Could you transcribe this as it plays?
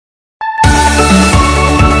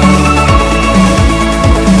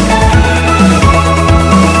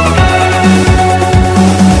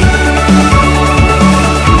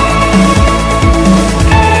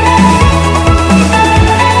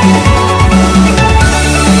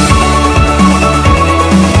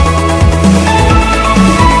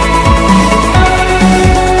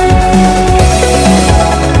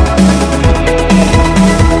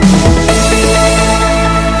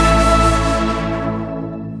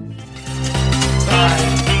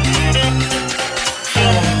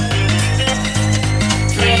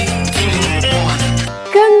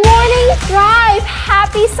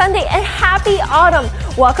happy autumn.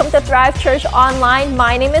 Welcome to Thrive Church Online.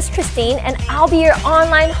 My name is Christine and I'll be your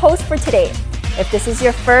online host for today. If this is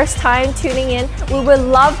your first time tuning in, we would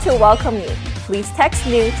love to welcome you. Please text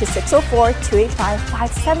NEW to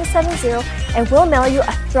 604-285-5770 and we'll mail you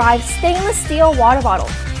a Thrive stainless steel water bottle.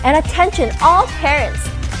 And attention, all parents,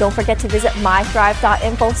 don't forget to visit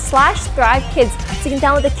mythrive.info/thrivekids so you can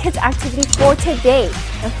download the kids activity for today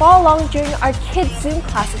and follow along during our kids Zoom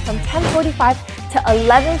classes from 10:45 to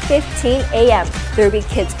 11:15 a.m. There will be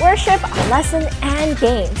kids worship, a lesson, and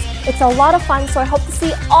games. It's a lot of fun, so I hope to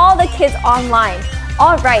see all the kids online.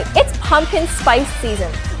 All right, it's pumpkin spice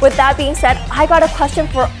season. With that being said, I got a question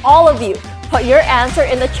for all of you. Put your answer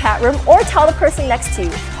in the chat room or tell the person next to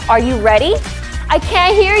you. Are you ready? I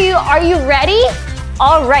can't hear you. Are you ready?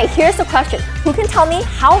 All right, here's the question. Who can tell me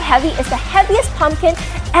how heavy is the heaviest pumpkin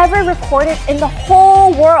ever recorded in the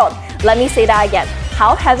whole world? Let me say that again.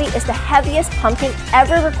 How heavy is the heaviest pumpkin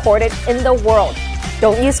ever recorded in the world?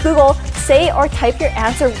 Don't use Google. Say or type your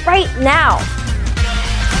answer right now.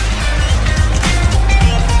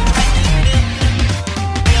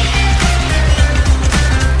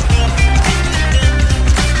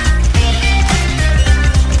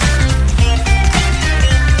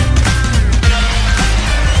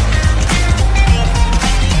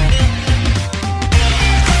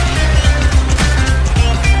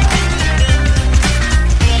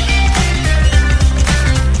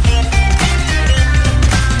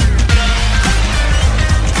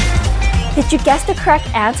 Did you guess the correct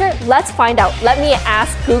answer? Let's find out. Let me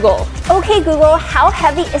ask Google. Okay, Google, how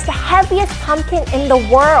heavy is the heaviest pumpkin in the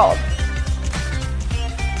world?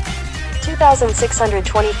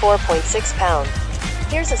 2,624.6 pounds.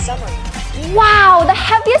 Here's a summary. Wow, the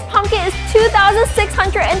heaviest pumpkin is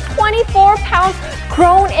 2,624 pounds,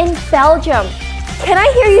 grown in Belgium. Can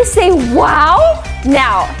I hear you say wow?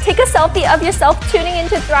 Now, take a selfie of yourself tuning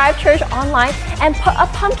into Thrive Church Online and put a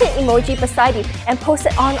pumpkin emoji beside you and post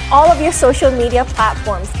it on all of your social media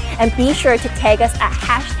platforms. And be sure to tag us at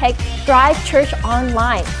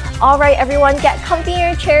 #ThriveChurchOnline. All right, everyone, get comfy in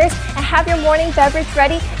your chairs and have your morning beverage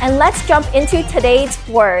ready. And let's jump into today's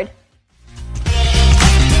word.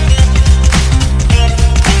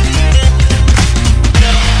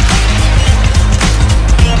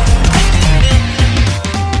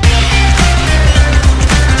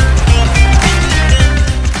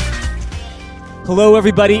 Hello,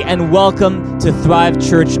 everybody, and welcome to Thrive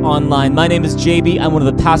Church Online. My name is JB. I'm one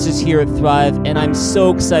of the pastors here at Thrive, and I'm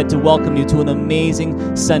so excited to welcome you to an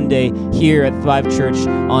amazing Sunday here at Thrive Church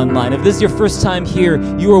Online. If this is your first time here,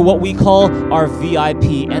 you are what we call our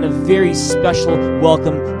VIP, and a very special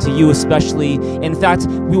welcome to you especially. In fact,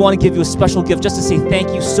 we want to give you a special gift just to say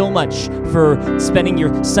thank you so much for spending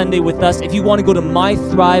your Sunday with us. If you want to go to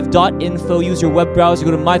mythrive.info, use your web browser,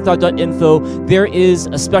 go to mythrive.info, there is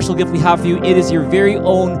a special gift we have for you. It is your very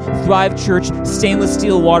own Thrive Church stainless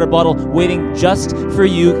steel water bottle waiting just for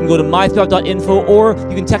you. You can go to mythrive.info or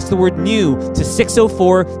you can text the word NEW to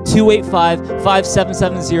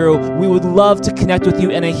 604-285-5770. We would love to connect with you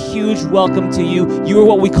and a huge welcome to you. You are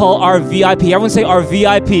what we call our VIP. Everyone say our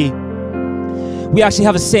VIP. We actually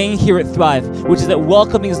have a saying here at Thrive, which is that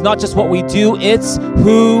welcoming is not just what we do, it's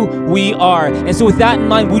who we are. And so with that in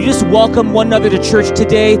mind, would you just welcome one another to church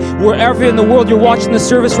today? Wherever in the world you're watching the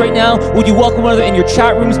service right now, would you welcome one another in your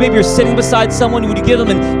chat rooms? Maybe you're sitting beside someone. Would you give them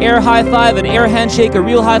an air high five, an air handshake, a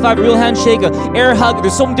real high five, a real handshake, an air hug?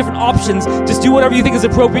 There's so many different options. Just do whatever you think is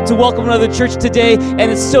appropriate to welcome another to church today.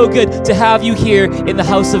 And it's so good to have you here in the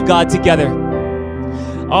house of God together.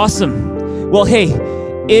 Awesome. Well, hey,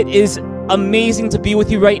 it is amazing to be with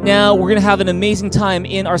you right now. We're going to have an amazing time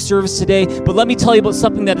in our service today, but let me tell you about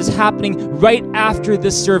something that is happening right after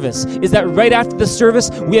this service. Is that right after the service,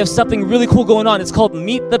 we have something really cool going on. It's called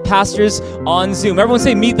Meet the Pastors on Zoom. Everyone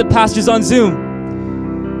say Meet the Pastors on Zoom.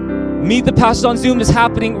 Meet the Pastors on Zoom is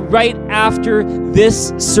happening right after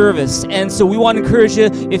this service. And so we want to encourage you,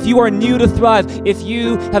 if you are new to Thrive, if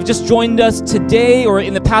you have just joined us today or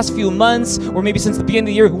in the past few months, or maybe since the beginning of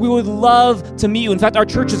the year, we would love to meet you. In fact, our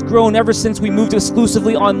church has grown ever since we moved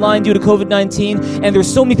exclusively online due to COVID-19. And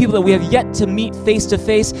there's so many people that we have yet to meet face to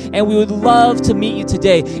face, and we would love to meet you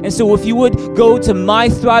today. And so if you would go to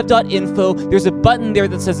mythrive.info, there's a button there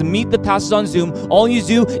that says Meet the Pastors on Zoom. All you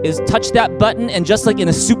do is touch that button, and just like in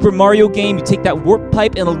a Super Mario Mario game, you take that warp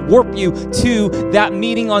pipe and it'll warp you to that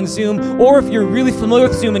meeting on Zoom. Or if you're really familiar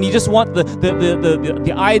with Zoom and you just want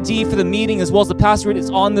the ID for the meeting as well as the password, it's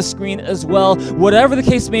on the screen as well. Whatever the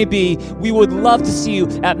case may be, we would love to see you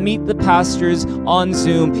at Meet the Pastors on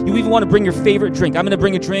Zoom. You even want to bring your favorite drink. I'm going to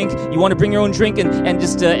bring a drink. You want to bring your own drink and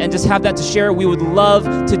just have that to share. We would love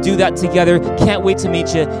to do that together. Can't wait to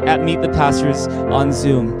meet you at Meet the Pastors on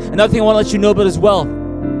Zoom. Another thing I want to let you know about as well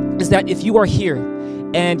is that if you are here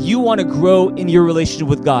and you want to grow in your relationship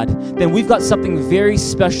with God, then we've got something very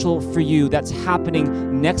special for you that's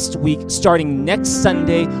happening next week, starting next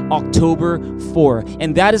Sunday, October 4.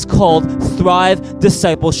 And that is called Thrive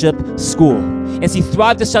Discipleship School. And see,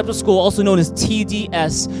 Thrive Discipleship School, also known as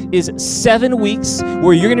TDS, is 7 weeks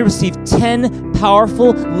where you're going to receive 10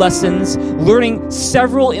 powerful lessons, learning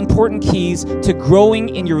several important keys to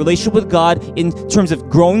growing in your relationship with God in terms of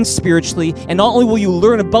growing spiritually. And not only will you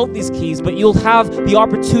learn about these keys, but you'll have the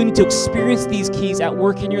opportunity to experience these keys at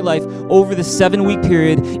work in your life over the 7-week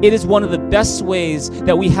period. It is one of the best ways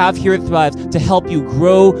that we have here at Thrive to help you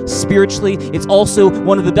grow spiritually. It's also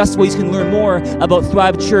one of the best ways you can learn more about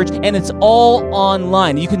Thrive Church, and it's all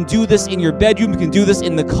online. You can do this in your bedroom, you can do this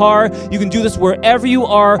in the car, you can do this wherever you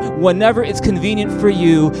are, whenever it's convenient for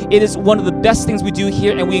you. It is one of the best things we do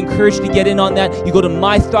here, and we encourage you to get in on that. You go to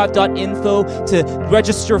mythrive.info to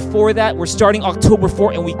register for that. We're starting October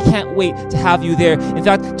 4, and we can't wait to have you there. In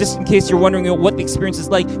fact, just in case you're wondering what the experience is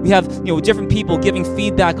like, we have different people giving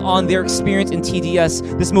feedback on their experience in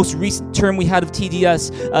TDS. This most recent term we had of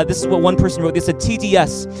TDS, this is what one person wrote. They said,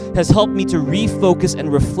 TDS has helped me to refocus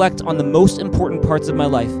and reflect on the most important parts of my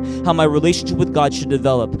life, how my relationship with God should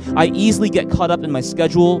develop. I easily get caught up in my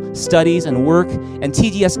schedule, studies, and work, and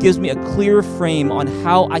TDS gives me a clearer frame on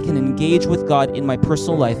how I can engage with God in my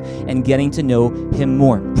personal life and getting to know Him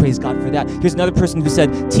more. Praise God for that. Here's another person who said,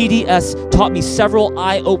 TDS taught me several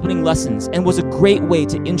eye-opening lessons and was a great way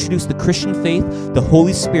to introduce the Christian faith, the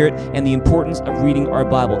Holy Spirit, and the importance of reading our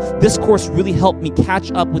Bible. This course really helped me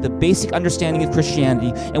catch up with a basic understanding of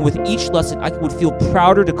Christianity, and with each lesson, I would feel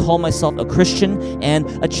prouder to call myself a Christian and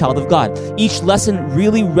a child of God. Each lesson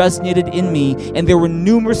really resonated in me, and there were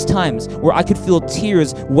numerous times where I could feel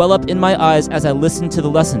tears well up in my eyes as I listened to the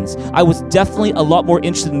lessons. I was definitely a lot more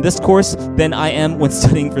interested in this course than I am when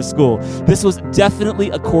studying for school. This was definitely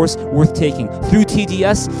a course worth taking. Through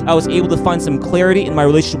TDS, I was able to find some clarity in my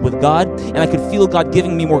relationship with God, and I could feel God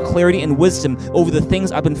giving me more clarity and wisdom over the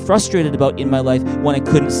things I've been frustrated about in my life when I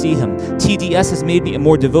couldn't see Him. TDS has made me a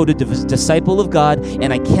more devoted disciple of God,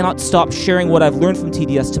 and I cannot stop sharing what I've learned from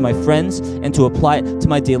TDS to my friends and to apply it to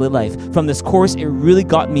my daily life. From this course, it really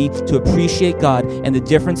got me to appreciate God and the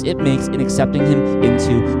difference it makes in accepting Him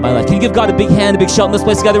into my life. Can you give God a big hand, a big shout in this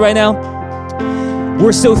place together right now?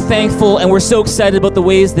 We're so thankful and we're so excited about the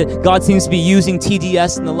ways that God seems to be using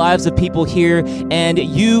TDS in the lives of people here, and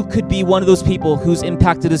you could be one of those people who's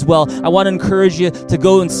impacted as well. I want to encourage you to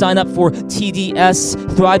go and sign up for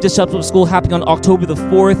TDS, Thrive Discipleship School, happening on October the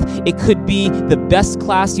 4th. It could be the best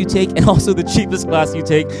class you take and also the cheapest class you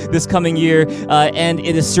take this coming year, and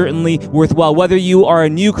it is certainly worthwhile. Whether you are a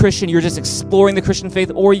new Christian, you're just exploring the Christian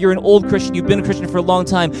faith, or you're an old Christian, you've been a Christian for a long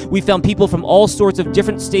time, we found people from all sorts of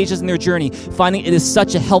different stages in their journey finding it is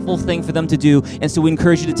such a helpful thing for them to do, and so we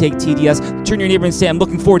encourage you to take TDS. Turn to your neighbor and say, I'm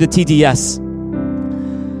looking forward to TDS.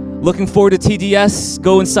 Looking forward to TDS?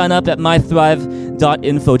 Go and sign up at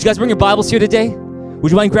mythrive.info. Did you guys bring your Bibles here today? Would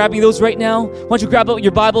you mind grabbing those right now? Why don't you grab out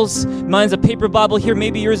your Bibles? Mine's a paper Bible here.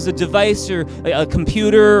 Maybe yours is a device or a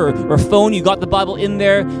computer or phone. You got the Bible in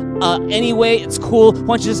there. Anyway, it's cool.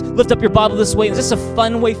 Why don't you just lift up your Bible this way? It's just a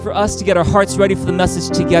fun way for us to get our hearts ready for the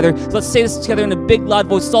message together. So let's say this together in a big, loud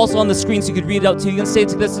voice. It's also on the screen so you could read it out too. You can say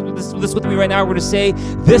this with me right now. We're going to say,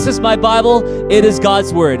 this is my Bible. It is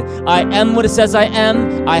God's Word. I am what it says I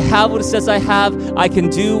am. I have what it says I have. I can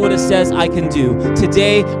do what it says I can do.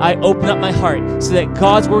 Today, I open up my heart so that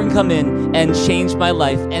God's Word can come in and change my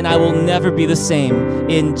life, and I will never be the same.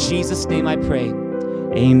 In Jesus' name I pray.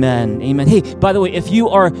 Amen. Amen. Hey, by the way, if you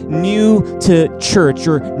are new to church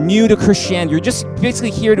or new to Christianity, you're just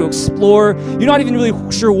basically here to explore. You're not even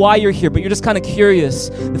really sure why you're here, but you're just kind of curious.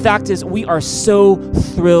 The fact is, we are so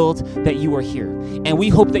thrilled that you are here. And we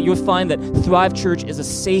hope that you'll find that Thrive Church is a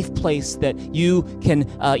safe place that you can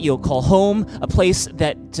call home, a place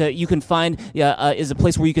that you can find is a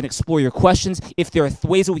place where you can explore your questions. If there are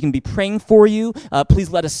ways that we can be praying for you, please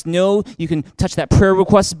let us know. You can touch that prayer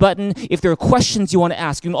request button. If there are questions you want to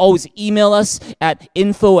ask, you can always email us at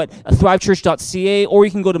info@thrivechurch.ca, or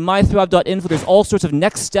you can go to mythrive.info. There's all sorts of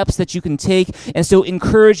next steps that you can take. And so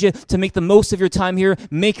encourage you to make the most of your time here.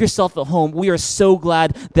 Make yourself at home. We are so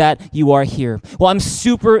glad that you are here. Well, I'm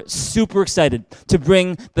super, super excited to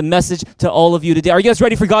bring the message to all of you today. Are you guys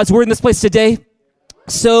ready for God's word in this place today?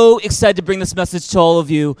 So excited to bring this message to all of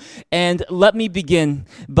you. And let me begin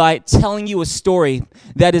by telling you a story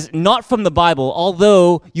that is not from the Bible,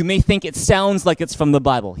 although you may think it sounds like it's from the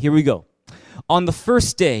Bible. Here we go. On the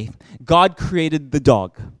first day, God created the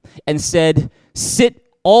dog and said, "Sit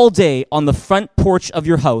all day on the front porch of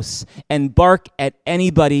your house and bark at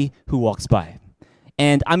anybody who walks by.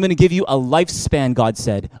 And I'm going to give you a lifespan," God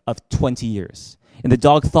said, "of 20 years. And the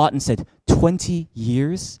dog thought and said, 20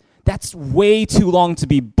 years? That's way too long to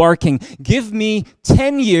be barking. Give me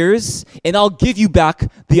 10 years and I'll give you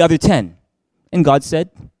back the other 10. And God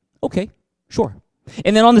said, "Okay, sure."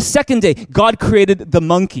 And then on the second day, God created the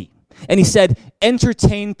monkey. And he said,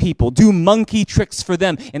 "Entertain people, do monkey tricks for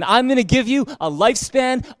them. And I'm going to give you a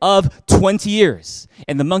lifespan of 20 years.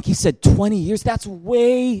 And the monkey said, 20 years? That's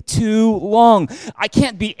way too long. I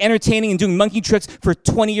can't be entertaining and doing monkey tricks for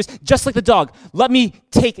 20 years. Just like the dog, let me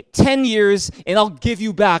take 10 years and I'll give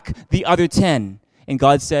you back the other 10. And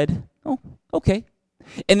God said, "Oh, okay."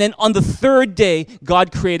 And then on the third day,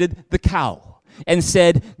 God created the cow and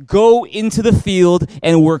said, "Go into the field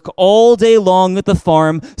and work all day long at the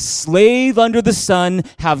farm, slave under the sun,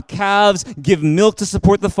 have calves, give milk to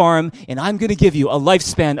support the farm, and I'm going to give you a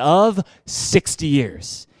lifespan of 60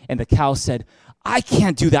 years. And the cow said, "I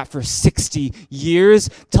can't do that for 60 years.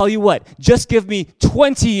 Tell you what, just give me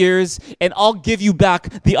 20 years and I'll give you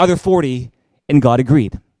back the other 40. And God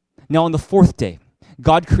agreed. Now on the fourth day,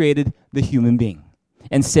 God created the human being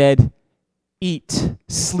and said, "Eat,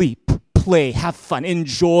 sleep, play, have fun,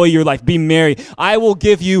 enjoy your life, be merry. I will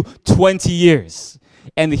give you 20 years.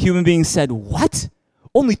 And the human being said, "What?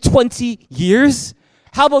 Only 20 years?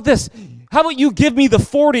 How about this? How about you give me the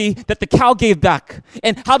 40 that the cow gave back?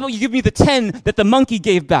 And how about you give me the 10 that the monkey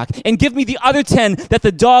gave back? And give me the other 10 that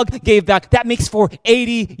the dog gave back? That makes for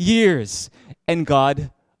 80 years. And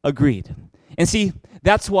God agreed. And see,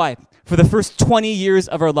 that's why for the first 20 years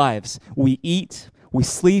of our lives, we eat, we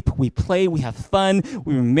sleep, we play, we have fun,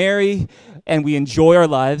 we marry, and we enjoy our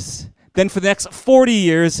lives. Then for the next 40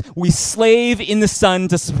 years, we slave in the sun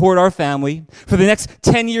to support our family. For the next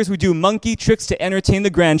 10 years, we do monkey tricks to entertain the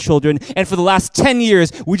grandchildren. And for the last 10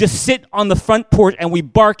 years, we just sit on the front porch and we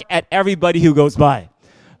bark at everybody who goes by.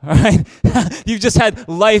 All right? You've just had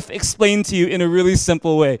life explained to you in a really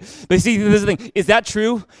simple way. But see, this is the thing. Is that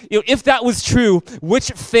true? If that was true, which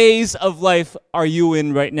phase of life are you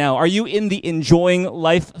in right now? Are you in the enjoying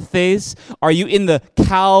life phase? Are you in the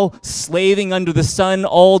cow slaving under the sun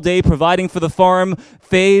all day, providing for the farm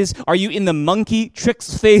phase? Are you in the monkey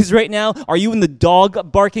tricks phase right now? Are you in the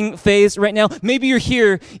dog barking phase right now? Maybe you're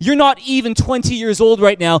here, you're not even 20 years old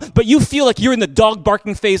right now, but you feel like you're in the dog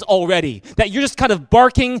barking phase already. That you're just kind of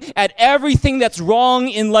barking at everything that's wrong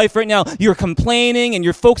in life right now. You're complaining and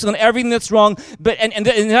you're focusing on everything that's wrong. But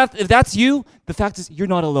if that's you, the fact is you're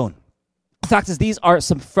not alone. The fact is, these are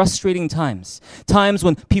some frustrating times. Times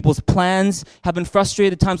when people's plans have been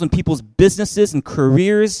frustrated. Times when people's businesses and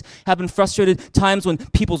careers have been frustrated. Times when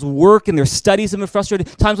people's work and their studies have been frustrated.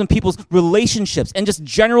 Times when people's relationships and just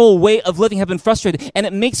general way of living have been frustrated. And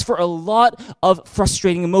it makes for a lot of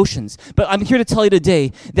frustrating emotions. But I'm here to tell you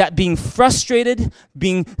today that being frustrated,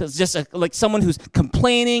 being just like someone who's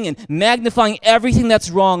complaining and magnifying everything that's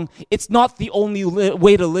wrong, it's not the only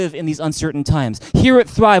way to live in these uncertain times. Here at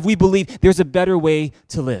Thrive, we believe there's a better way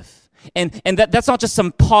to live. And that's not just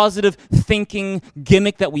some positive thinking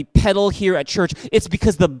gimmick that we peddle here at church. It's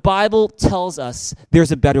because the Bible tells us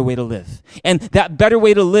there's a better way to live. And that better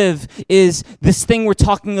way to live is this thing we're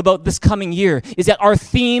talking about this coming year, is that our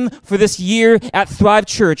theme for this year at Thrive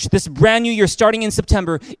Church, this brand new year starting in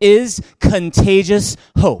September, is contagious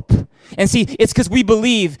hope. And see, it's because we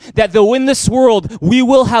believe that though in this world we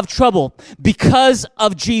will have trouble, because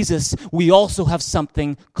of Jesus, we also have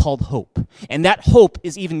something called hope. And that hope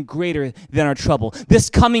is even greater than our trouble. This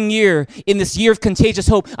coming year, in this year of contagious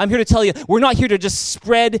hope, I'm here to tell you, we're not here to just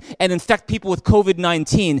spread and infect people with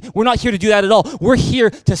COVID-19. We're not here to do that at all. We're here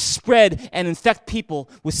to spread and infect people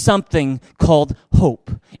with something called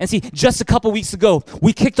hope. And see, just a couple weeks ago,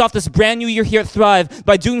 we kicked off this brand new year here at Thrive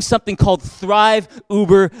by doing something called Thrive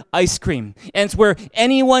Uber Ice Cream. And it's where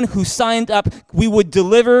anyone who signed up, we would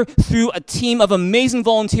deliver through a team of amazing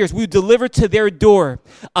volunteers, we would deliver to their door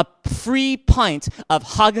a free pint of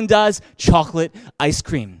Häagen-Dazs does? Chocolate ice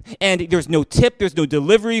cream. And there's no tip, there's no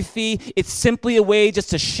delivery fee. It's simply a way just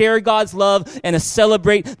to share God's love and to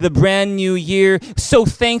celebrate the brand new year. So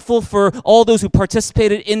thankful for all those who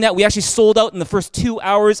participated in that. We actually sold out in the first 2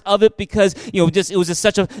 hours of it because, it was just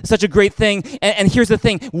such a great thing. And here's the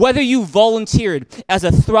thing, whether you volunteered as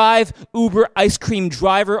a Thrive Uber ice cream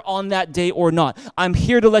driver on that day or not, I'm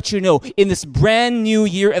here to let you know, in this brand new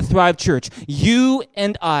year at Thrive Church, you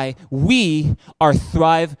and we are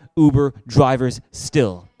Thrive Uber drivers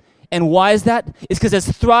still. And why is that? It's because as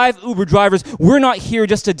Thrive Uber drivers, we're not here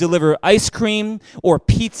just to deliver ice cream or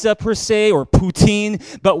pizza per se or poutine,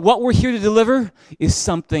 but what we're here to deliver is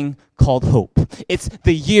something called hope. It's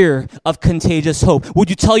the year of contagious hope. Would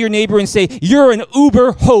you tell your neighbor and say, you're an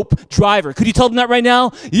Uber hope driver? Could you tell them that right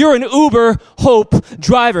now? You're an Uber hope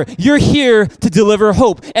driver. You're here to deliver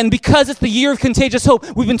hope. And because it's the year of contagious hope,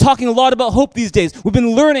 we've been talking a lot about hope these days. We've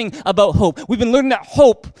been learning about hope. We've been learning that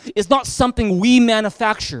hope is not something we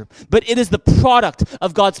manufacture, but it is the product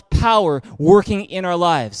of God's power working in our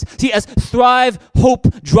lives. See, as Thrive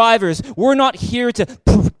Hope drivers, we're not here to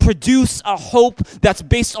produce a hope that's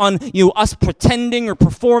based on us pretending or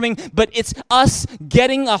performing, but it's us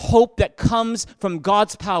getting a hope that comes from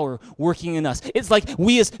God's power working in us. It's like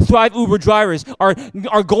we as Thrive Uber drivers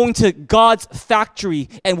are going to God's factory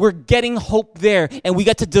and we're getting hope there and we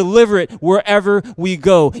get to deliver it wherever we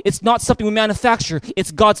go. It's not something we manufacture,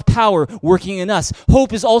 it's God's power working in us.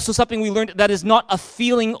 Hope is also something we learned that is not a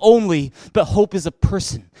feeling only, but hope is a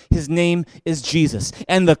person. His name is Jesus.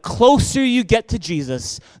 And the closer you get to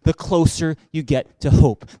Jesus, the closer you get to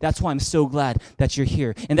hope. That's why I'm so glad that you're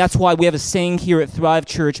here. And that's why we have a saying here at Thrive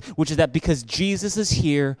Church, which is that because Jesus is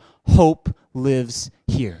here, hope lives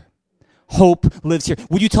here. Hope lives here.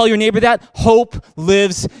 Would you tell your neighbor that? Hope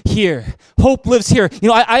lives here. Hope lives here.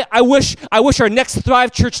 I wish our next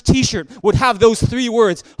Thrive Church t-shirt would have those 3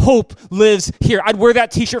 words. Hope lives here. I'd wear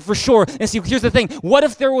that t-shirt for sure. And see, here's the thing. What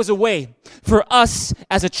if there was a way for us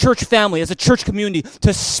as a church family, as a church community,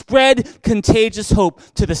 to spread contagious hope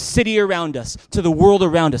to the city around us, to the world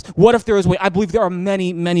around us? What if there was a way? I believe there are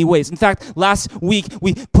many, many ways. In fact, last week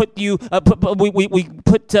we put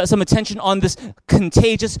some attention on this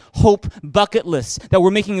contagious hope bucket list that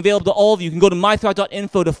we're making available to all of you. You can go to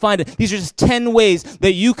mythrive.info to find it. These are just 10 ways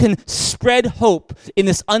that you can spread hope in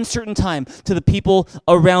this uncertain time to the people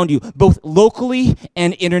around you, both locally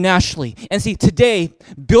and internationally. And see, today,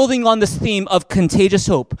 building on this theme of contagious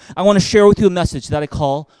hope, I want to share with you a message that I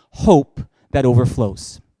call Hope That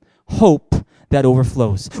Overflows. Hope that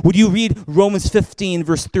overflows. Would you read Romans 15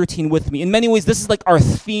 verse 13 with me? In many ways, this is like our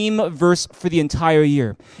theme verse for the entire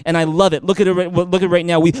year. And I love it. Look at it right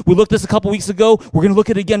now. We looked at this a couple weeks ago. We're going to look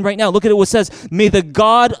at it again right now. Look at it what it says. May the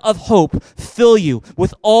God of hope fill you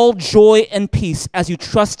with all joy and peace as you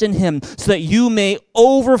trust in him, so that you may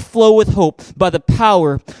overflow with hope by the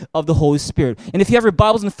power of the Holy Spirit. And if you have your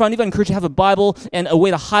Bibles in front of you, I encourage you to have a Bible and a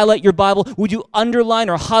way to highlight your Bible. Would you underline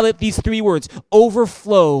or highlight these 3 words?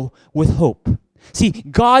 Overflow with hope. See,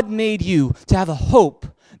 God made you to have a hope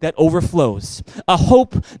that overflows. A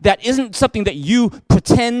hope that isn't something that you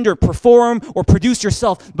pretend or perform or produce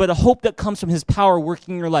yourself, but a hope that comes from his power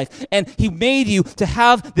working in your life. And he made you to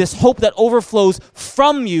have this hope that overflows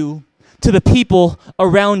from you to the people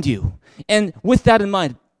around you. And with that in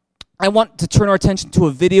mind, I want to turn our attention to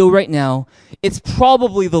a video right now. It's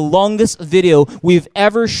probably the longest video we've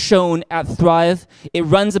ever shown at Thrive. It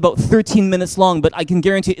runs about 13 minutes long, but I can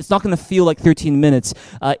guarantee it's not going to feel like 13 minutes.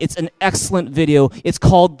 It's an excellent video. It's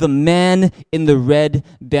called The Man in the Red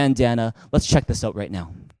Bandana. Let's check this out right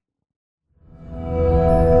now.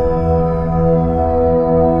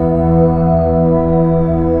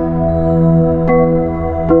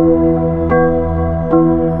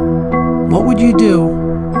 What would you do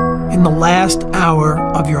in the last hour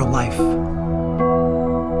of your life?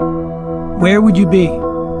 Where would you be?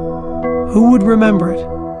 Who would remember it?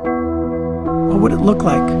 What would it look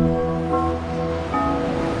like?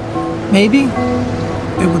 Maybe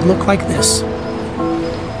it would look like this.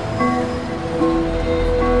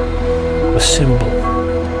 A symbol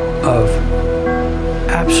of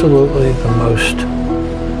absolutely the most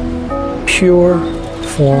pure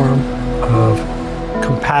form of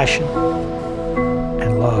compassion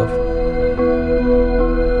and love.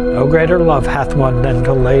 No greater love hath one than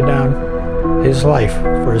to lay down his life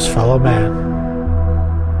for his fellow man.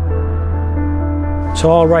 It's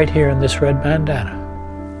all right here in this red bandana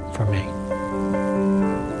for me.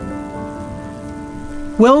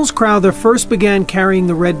 Wells Crowther first began carrying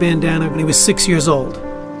the red bandana when he was 6 years old,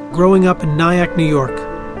 growing up in Nyack, New York,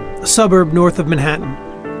 a suburb north of Manhattan.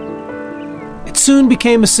 It soon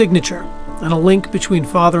became a signature and a link between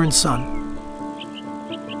father and son.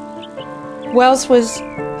 Wells was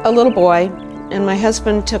a little boy, and my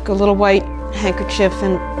husband took a little white handkerchief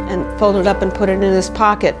and folded it up and put it in his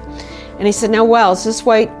pocket. And he said, "Now, Wells, this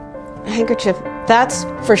white handkerchief, that's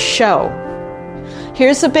for show.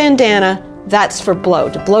 Here's a bandana, that's for blow,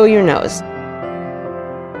 to blow your nose."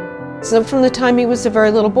 So from the time he was a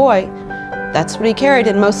very little boy, that's what he carried,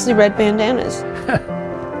 and mostly red bandanas.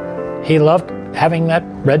 He loved having that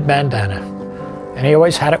red bandana, and he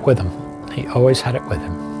always had it with him. He always had it with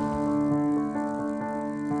him.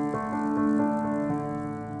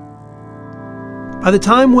 By the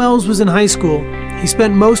time Wells was in high school, he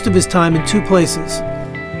spent most of his time in two places: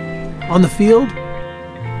 on the field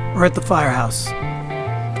or at the firehouse.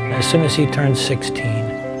 As soon as he turned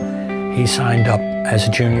 16, he signed up as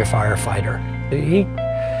a junior firefighter. He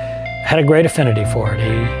had a great affinity for it.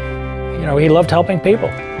 He loved helping people.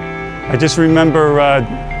 I just remember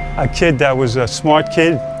a kid that was a smart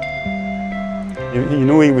kid. You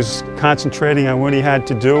knew he was concentrating on what he had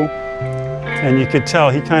to do, and you could tell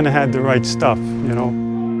he kind of had the right stuff, you know.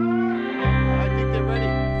 I think they're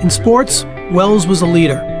ready. In sports, Wells was a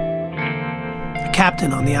leader, a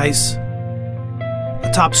captain on the ice,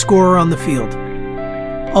 a top scorer on the field,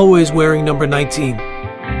 always wearing number 19.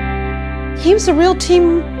 He was a real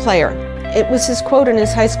team player. It was his quote in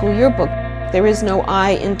his high school yearbook, "There is no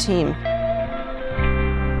I in team."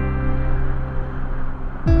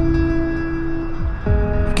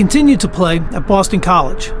 He continued to play at Boston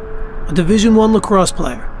College, a Division I lacrosse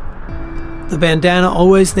player, the bandana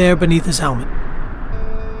always there beneath his helmet.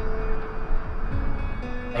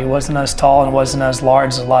 He wasn't as tall and wasn't as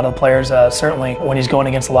large as a lot of the players, certainly when he's going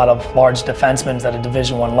against a lot of large defensemen at a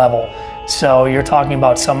Division I level. So you're talking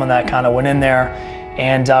about someone that kind of went in there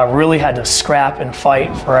and really had to scrap and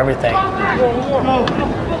fight for everything.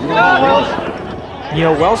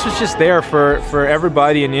 Wells was just there for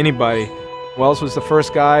everybody and anybody. Wells was the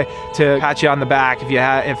first guy to pat you on the back if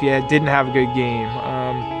you didn't have a good game,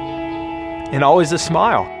 and always a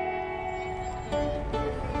smile.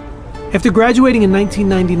 After graduating in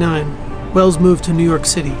 1999, Wells moved to New York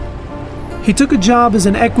City. He took a job as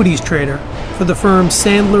an equities trader for the firm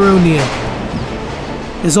Sandler O'Neill.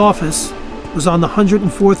 His office was on the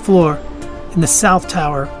 104th floor in the South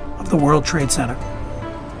Tower of the World Trade Center.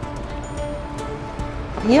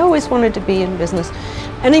 He always wanted to be in business,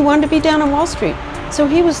 and he wanted to be down on Wall Street. So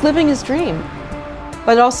he was living his dream.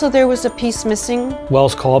 But also there was a piece missing.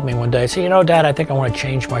 Wells called me one day and said, "Dad, I think I want to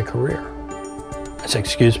change my career." I said,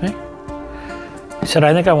 "Excuse me?" He said,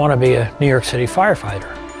 "I think I want to be a New York City firefighter."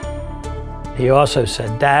 He also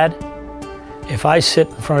said, "Dad, if I sit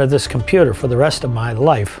in front of this computer for the rest of my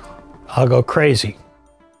life, I'll go crazy."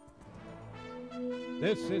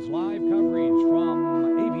 This is live coverage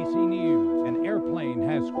from ABC News. An airplane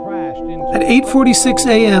has crashed into... At 8:46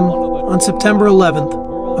 a.m. on September 11th,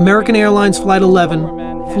 American Airlines Flight 11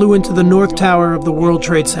 flew into the North Tower of the World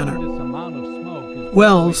Trade Center.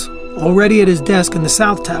 Wells, already at his desk in the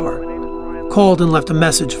South Tower, called and left a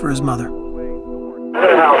message for his mother.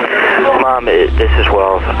 "Mom, this is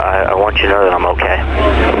Wells. I want you to know that I'm okay."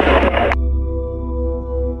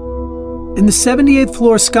 In the 78th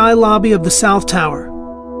floor sky lobby of the South Tower,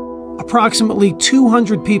 approximately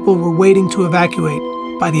 200 people were waiting to evacuate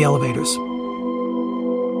by the elevators.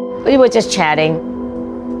 We were just chatting,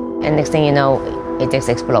 and next thing you know, it just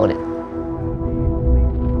exploded.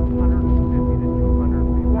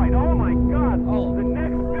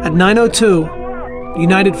 At 9:02,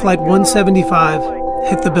 United Flight 175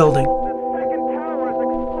 hit the building.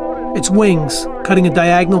 Its wings cutting a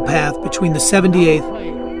diagonal path between the 78th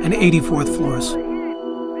and 84th floors.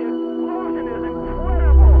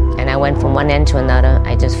 And I went from one end to another.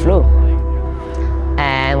 I just flew.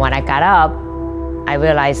 And when I got up, I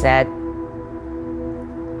realized that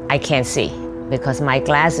I can't see because my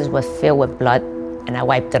glasses were filled with blood, and I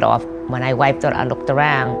wiped it off. When I wiped it, I looked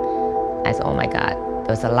around. I said, "Oh my God,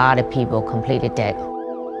 there's a lot of people completely dead."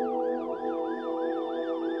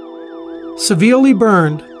 Severely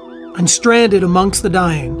burned and stranded amongst the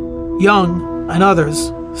dying, Young and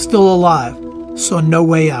others still alive saw no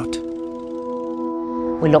way out.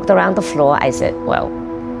 We looked around the floor. I said, "Well,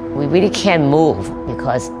 we really can't move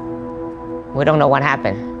because we don't know what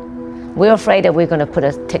happened. We're afraid that we're going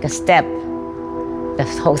to take a step, the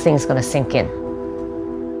whole thing's going to sink in."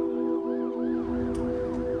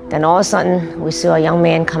 Then all of a sudden, we saw a young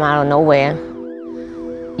man come out of nowhere.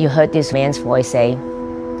 You heard this man's voice say,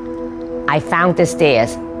 "I found the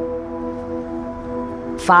stairs.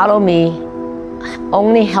 Follow me.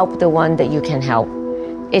 Only help the one that you can help."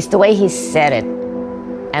 It's the way he said it.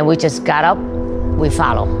 And we just got up, we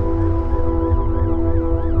followed.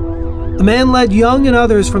 The man led Young and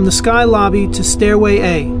others from the sky lobby to stairway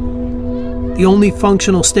A. the only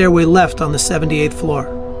functional stairway left on the 78th floor.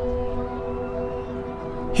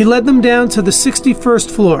 He led them down to the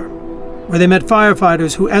 61st floor, where they met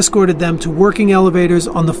firefighters who escorted them to working elevators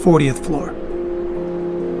on the 40th floor.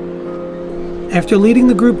 After leading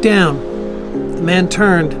the group down, the man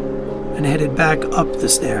turned and headed back up the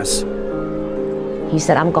stairs. He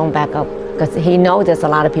said, I'm going back up, because he knows there's a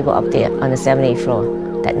lot of people up there on the 78th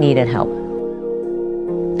floor that needed help.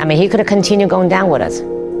 I mean, he could have continued going down with us,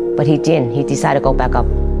 but he didn't. He decided to go back up.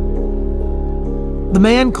 The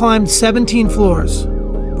man climbed 17 floors,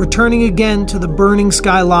 returning again to the burning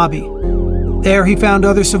sky lobby. There he found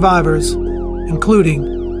other survivors,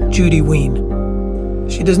 including Judy Ween.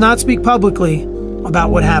 She does not speak publicly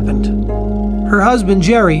about what happened. Her husband,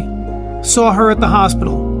 Jerry, saw her at the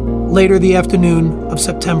hospital later the afternoon of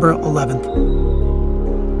September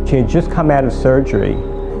 11th. She had just come out of surgery.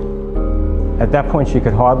 At that point, she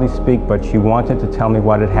could hardly speak, but she wanted to tell me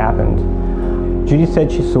what had happened. Judy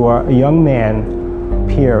said she saw a young man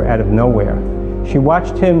appear out of nowhere. She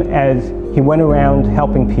watched him as he went around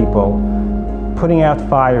helping people, putting out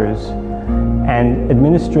fires, and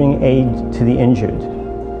administering aid to the injured.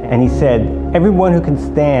 And he said, "Everyone who can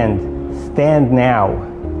stand, stand now.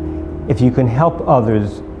 If you can help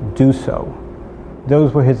others, do so."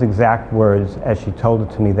 Those were his exact words as she told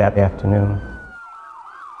it to me that afternoon.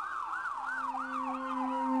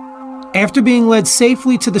 After being led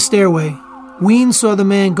safely to the stairway, Ween saw the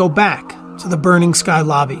man go back to the burning sky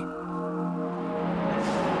lobby.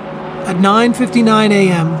 At 9:59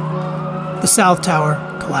 a.m., the South Tower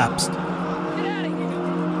collapsed.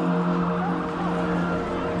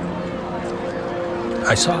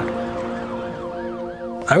 I saw it.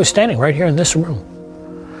 I was standing right here in this room,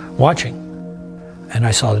 watching, and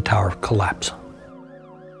I saw the tower collapse.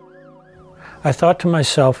 I thought to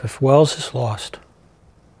myself, if Wells is lost,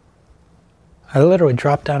 I literally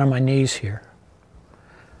dropped down on my knees here.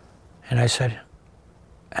 And I said,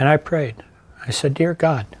 and I prayed. I said, "Dear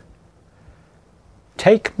God,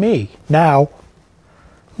 take me now.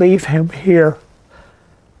 Leave him here.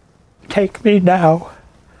 Take me now."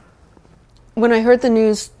 When I heard the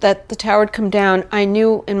news that the tower had come down, I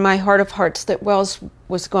knew in my heart of hearts that Wells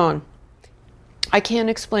was gone. I can't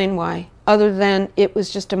explain why, other than it was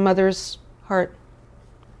just a mother's heart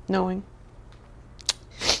knowing.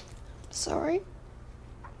 Sorry.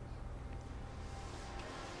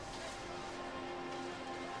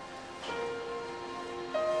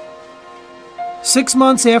 Six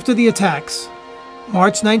months after the attacks,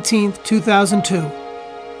 March 19th, 2002,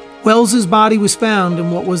 Wells's body was found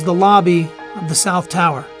in what was the lobby of the South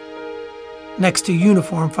Tower, next to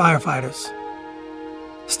uniformed firefighters.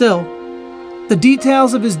 Still, the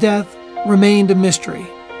details of his death remained a mystery.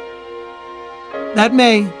 That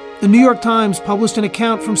May, the New York Times published an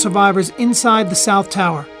account from survivors inside the South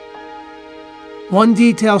Tower. One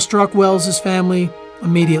detail struck Wells's family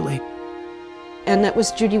immediately. And that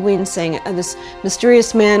was Judy Ween saying it. And this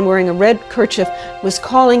mysterious man wearing a red kerchief was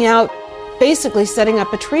calling out, basically setting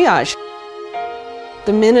up a triage.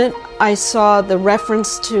 The minute I saw the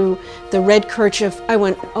reference to the red kerchief, I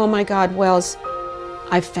went, "Oh my God, Wells,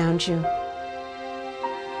 I found you."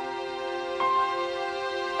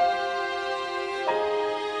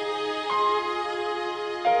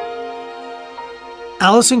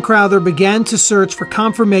 Alison Crowther began to search for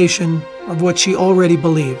confirmation of what she already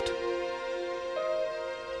believed.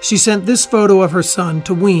 She sent this photo of her son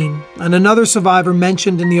to Ween and another survivor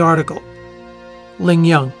mentioned in the article, Ling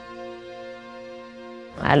Young.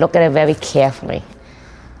 I looked at it very carefully.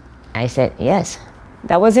 I said, yes,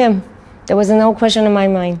 that was him. There was no question in my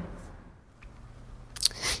mind.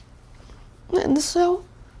 And so,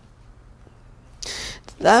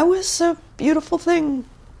 that was a beautiful thing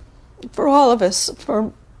for all of us,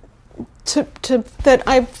 that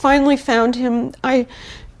I finally found him. I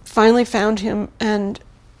finally found him, and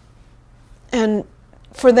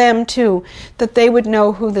for them too, that they would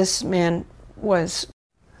know who this man was.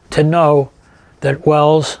 To know that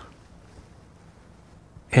Wells,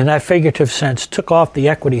 in that figurative sense, took off the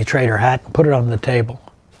equity trader hat and put it on the table,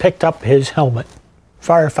 picked up his helmet,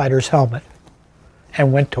 firefighter's helmet,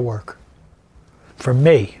 and went to work. For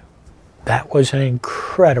me, that was an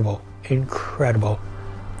incredible, incredible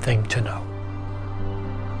thing to know.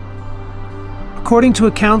 According to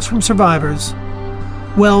accounts from survivors,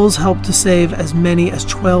 Wells helped to save as many as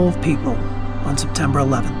 12 people on September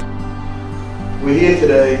 11th. We're here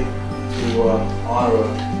today to honor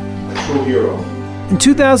a true hero. In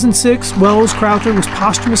 2006, Wells Crowther was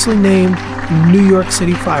posthumously named a New York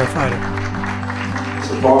City firefighter.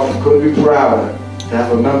 So Boston couldn't be prouder to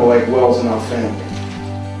have a member like Wells in our family.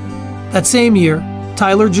 That same year,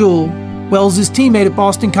 Tyler Jewell, Wells's teammate at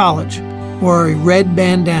Boston College, wore a red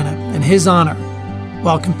bandana in his honor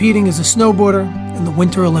while competing as a snowboarder in the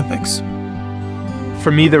Winter Olympics.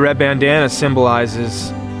 For me, the red bandana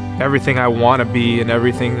symbolizes everything I want to be and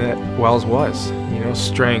everything that Wells was. You know,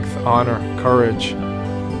 strength, honor, courage.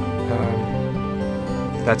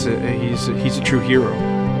 He's a true hero.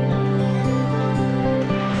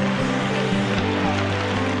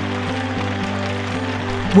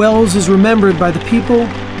 Wells is remembered by the people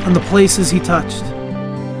and the places he touched.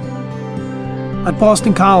 At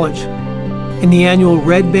Boston College, in the annual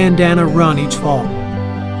Red Bandana Run each fall.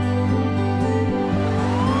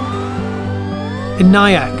 In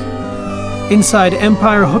Nyack, inside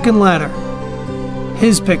Empire Hook and Ladder,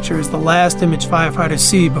 his picture is the last image firefighters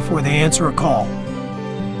see before they answer a call.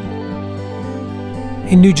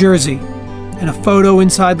 In New Jersey, in a photo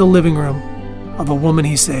inside the living room of a woman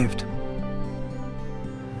he saved.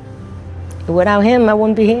 Without him, I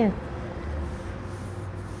wouldn't be here.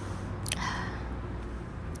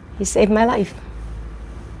 He saved my life.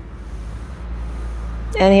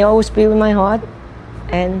 And he'll always be with my heart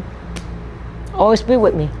and always be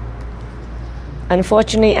with me.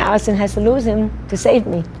 Unfortunately, Allison has to lose him to save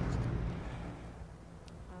me.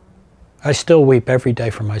 I still weep every day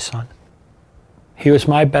for my son. He was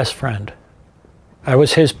my best friend. I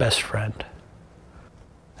was his best friend.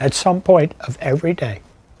 At some point of every day,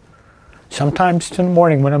 sometimes in the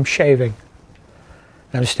morning when I'm shaving,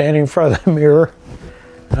 and I'm standing in front of the mirror,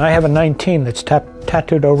 and I have a 19 that's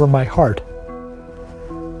tattooed over my heart.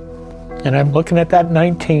 And I'm looking at that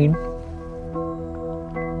 19,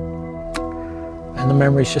 and the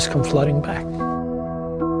memories just come flooding back.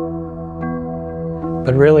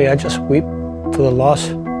 But really, I just weep for the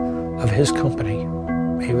loss of his company.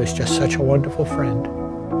 He was just such a wonderful friend.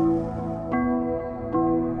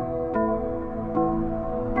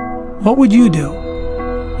 What would you do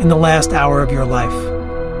in the last hour of your life?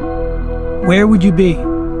 Where would you be?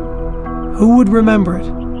 Who would remember it?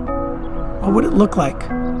 What would it look like?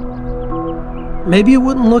 Maybe it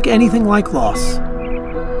wouldn't look anything like loss,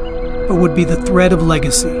 but would be the thread of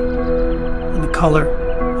legacy and the color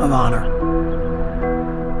of honor.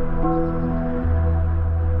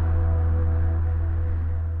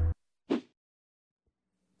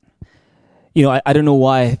 You know, I don't know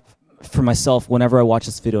why, for myself, whenever I watch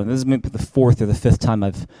this video, and this is maybe the fourth or the fifth time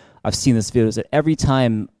I've seen this video, is that every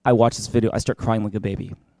time I watch this video, I start crying like a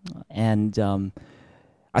baby. And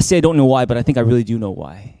I say I don't know why, but I think I really do know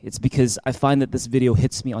why. It's because I find that this video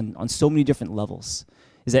hits me on so many different levels.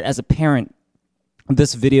 Is that as a parent,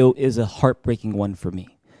 this video is a heartbreaking one for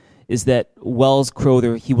me. Is that Wells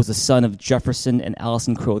Crowther, he was the son of Jefferson and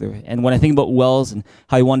Allison Crowther. And when I think about Wells and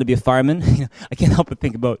how he wanted to be a fireman, I can't help but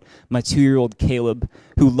think about my 2-year-old Caleb,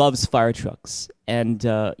 who loves fire trucks. And,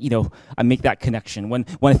 I make that connection. When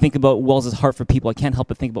I think about Wells' heart for people, I can't help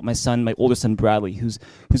but think about my son, my older son, Bradley, who's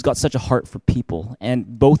got such a heart for people.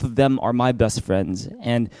 And both of them are my best friends.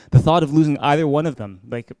 And the thought of losing either one of them,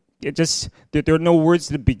 there are no words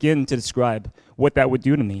to begin to describe what that would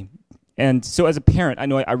do to me. And so as a parent, I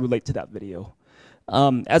know I relate to that video.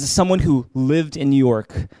 As someone who lived in New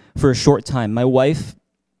York for a short time, my wife,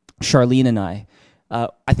 Charlene, and I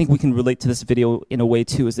think we can relate to this video in a way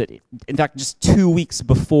too, is that, in fact, just 2 weeks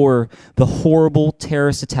before the horrible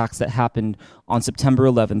terrorist attacks that happened on September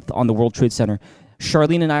 11th on the World Trade Center,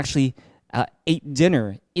 Charlene and I actually ate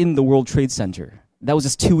dinner in the World Trade Center. That was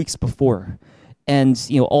just 2 weeks before. And,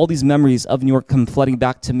 all these memories of New York come flooding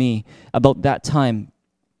back to me about that time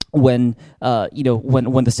when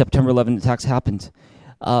the September 11th attacks happened.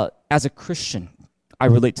 As a Christian, I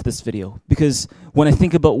relate to this video because when I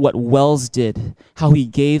think about what Wells did, how he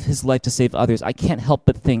gave his life to save others, I can't help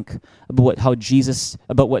but think about what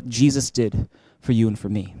Jesus did for you and for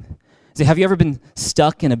me. So have you ever been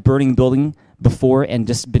stuck in a burning building before and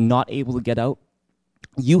just been not able to get out?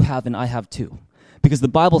 You have, and I have too. Because the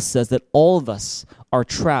Bible says that all of us are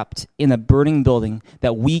trapped in a burning building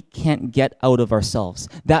that we can't get out of ourselves.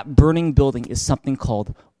 That burning building is something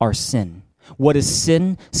called our sin. What is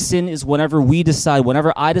sin? Sin is whenever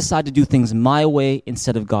I decide to do things my way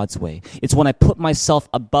instead of God's way. It's when I put myself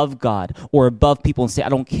above God or above people and say, I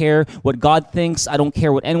don't care what God thinks, I don't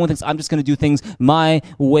care what anyone thinks, I'm just going to do things my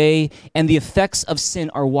way. And the effects of sin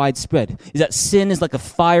are widespread. Is that sin is like a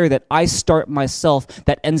fire that I start myself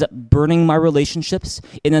that ends up burning my relationships.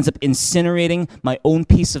 It ends up incinerating my own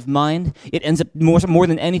peace of mind. It ends up more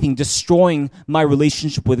than anything destroying my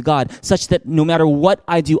relationship with God, such that no matter what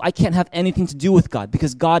I do, I can't have anything to do with God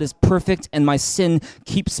because God is perfect and my sin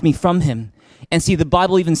keeps me from him. And see, the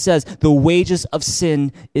Bible even says the wages of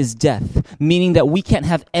sin is death, meaning that we can't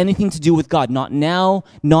have anything to do with God, not now,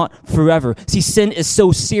 not forever. See, sin is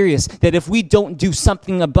so serious that if we don't do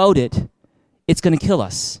something about it, it's going to kill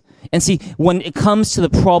us. And see, when it comes to the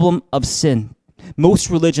problem of sin, most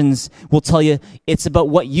religions will tell you it's about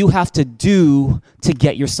what you have to do to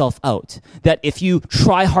get yourself out. That if you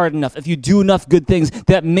try hard enough, if you do enough good things,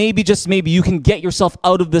 that maybe, just maybe, you can get yourself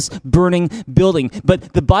out of this burning building.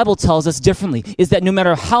 But the Bible tells us differently, is that no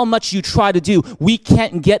matter how much you try to do, we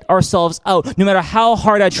can't get ourselves out. No matter how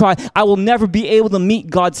hard I try, I will never be able to meet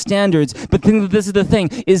God's standards. But this is the thing,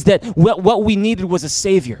 is that what we needed was a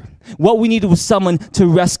Savior. What we needed was someone to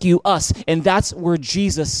rescue us. And that's where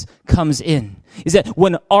Jesus comes in. Is that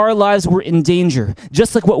when our lives were in danger,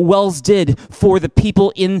 just like what Wells did for the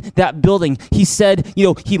people in that building, he said,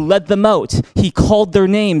 he led them out. He called their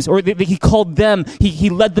names, or he called them. He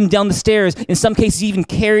led them down the stairs. In some cases, he even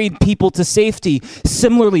carried people to safety.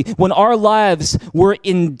 Similarly, when our lives were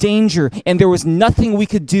in danger and there was nothing we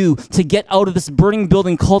could do to get out of this burning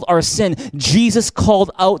building called our sin, Jesus called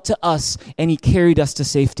out to us and he carried us to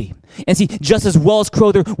safety. And see, just as Wells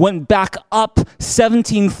Crowther went back up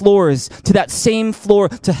 17 floors to that same floor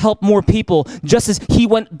to help more people, just as he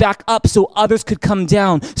went back up so others could come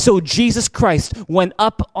down, so Jesus Christ went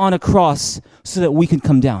up on a cross so that we could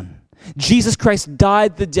come down. Jesus Christ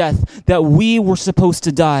died the death that we were supposed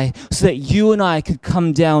to die so that you and I could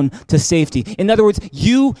come down to safety. In other words,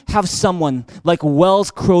 you have someone like Wells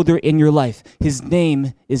Crowther in your life. His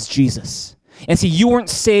name is Jesus. And see, you weren't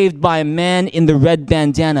saved by a man in the red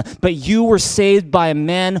bandana, but you were saved by a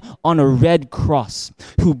man on a red cross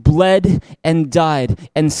who bled and died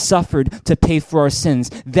and suffered to pay for our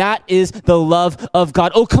sins. That is the love of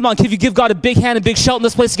God. Oh, come on, can you give God a big hand, a big shout in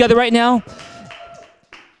this place together right now?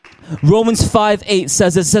 Romans 5:8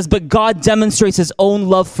 says, but God demonstrates his own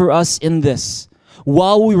love for us in this.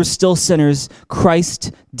 While we were still sinners,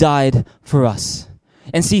 Christ died for us.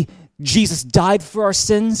 And see, Jesus died for our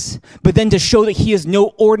sins, but then to show that he is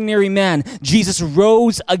no ordinary man, Jesus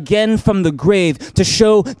rose again from the grave to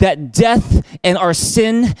show that death and our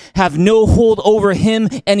sin have no hold over him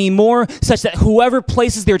anymore, such that whoever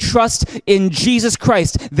places their trust in Jesus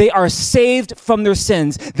Christ, they are saved from their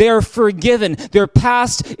sins. They are forgiven. Their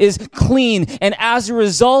past is clean. And as a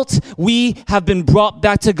result, we have been brought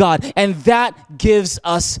back to God. And that gives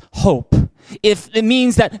us hope. If it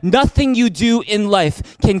means that nothing you do in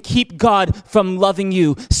life can keep God from loving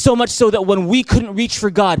you, so much so that when we couldn't reach for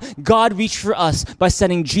God, God reached for us by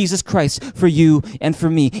sending Jesus Christ for you and for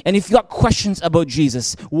me. And if you got questions about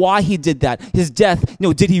Jesus, why he did that, his death,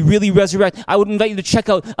 did he really resurrect? I would invite you to check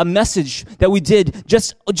out a message that we did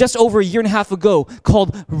just over a year and a half ago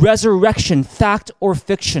called Resurrection, Fact or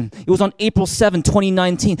Fiction. It was on April 7,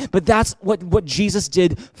 2019. But that's what Jesus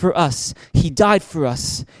did for us. He died for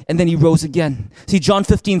us, and then he rose again. See, John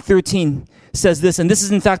 15:13 says this, and this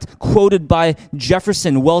is in fact quoted by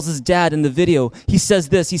Jefferson, Wells' dad, in the video. He says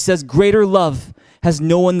this, he says, greater love has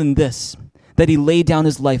no one than this, that he laid down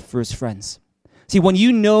his life for his friends. See, when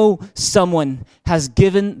you know someone has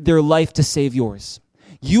given their life to save yours,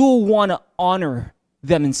 you will want to honor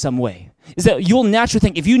them in some way. Is that you'll naturally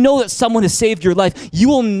think, if you know that someone has saved your life, you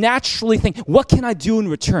will naturally think, what can I do in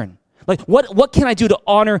return? Like, what can I do to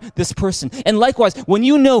honor this person? And likewise, when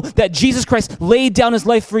you know that Jesus Christ laid down his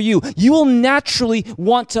life for you, you will naturally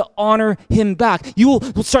want to honor him back. You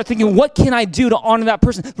will start thinking, what can I do to honor that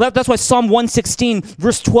person? That's why Psalm 116,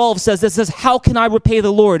 verse 12 says this, how can I repay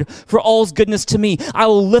the Lord for all his goodness to me? I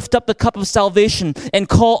will lift up the cup of salvation and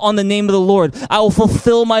call on the name of the Lord. I will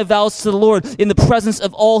fulfill my vows to the Lord in the presence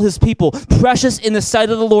of all his people. Precious in the sight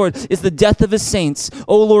of the Lord is the death of his saints.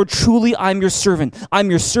 O Lord, truly I'm your servant. I'm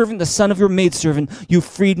your servant, the son of your maidservant. You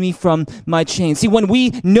freed me from my chains. See, when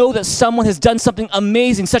we know that someone has done something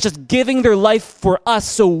amazing, such as giving their life for us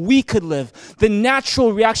so we could live, the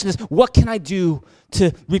natural reaction is, what can I do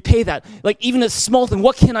to repay that? Like, even a small thing,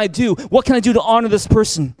 what can I do? What can I do to honor this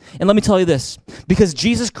person? And let me tell you this, because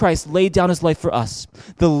Jesus Christ laid down his life for us,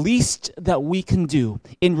 the least that we can do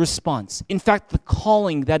in response, in fact, the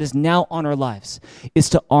calling that is now on our lives, is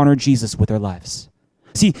to honor Jesus with our lives.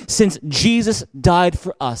 See, since Jesus died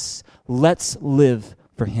for us, let's live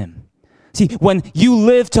for him. See, when you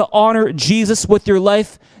live to honor Jesus with your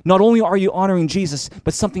life, not only are you honoring Jesus,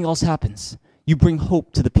 but something else happens. You bring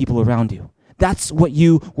hope to the people around you. That's what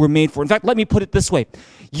you were made for. In fact, let me put it this way.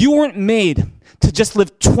 You weren't made to just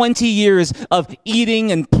live 20 years of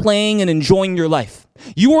eating and playing and enjoying your life.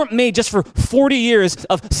 You weren't made just for 40 years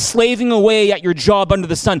of slaving away at your job under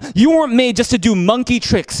the sun. You weren't made just to do monkey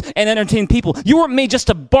tricks and entertain people. You weren't made just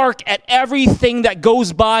to bark at everything that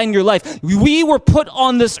goes by in your life. We were put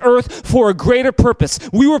on this earth for a greater purpose.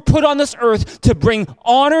 We were put on this earth to bring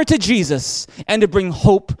honor to Jesus and to bring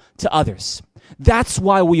hope to others. That's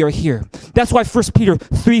why we are here. That's why 1 Peter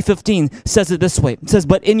 3:15 says it this way. It says,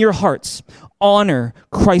 but in your hearts, honor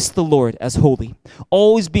Christ the Lord as holy,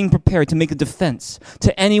 always being prepared to make a defense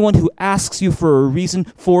to anyone who asks you for a reason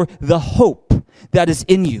for the hope that is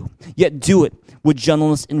in you, yet do it with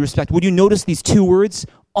gentleness and respect. Would you notice these two words?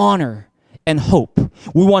 Honor and hope.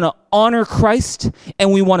 We want to honor Christ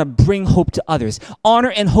and we want to bring hope to others. Honor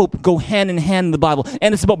and hope go hand in hand in the Bible.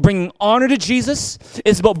 And it's about bringing honor to Jesus.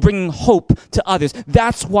 It's about bringing hope to others.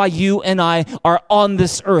 That's why you and I are on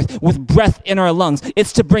this earth with breath in our lungs.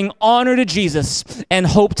 It's to bring honor to Jesus and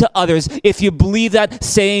hope to others. If you believe that,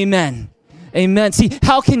 say amen. Amen. See,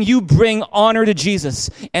 how can you bring honor to Jesus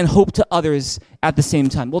and hope to others at the same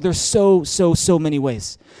time? Well, there's so many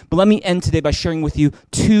ways. But let me end today by sharing with you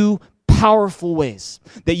two powerful ways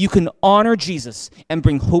that you can honor Jesus and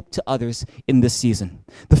bring hope to others in this season.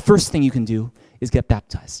 The first thing you can do is get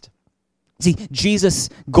baptized. See, Jesus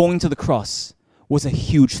going to the cross was a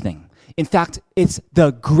huge thing. In fact, it's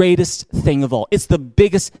the greatest thing of all. It's the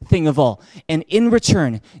biggest thing of all. And in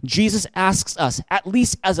return, Jesus asks us, at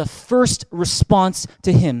least as a first response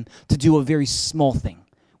to him, to do a very small thing,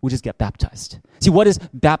 which is get baptized. See, what is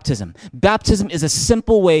baptism? Baptism is a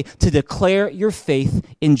simple way to declare your faith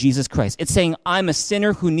in Jesus Christ. It's saying, I'm a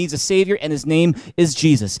sinner who needs a Savior, and his name is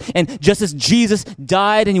Jesus. And just as Jesus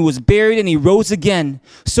died and he was buried and he rose again,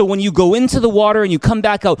 so when you go into the water and you come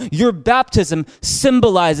back out, your baptism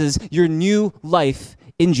symbolizes your new life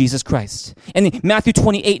in Jesus Christ. And in Matthew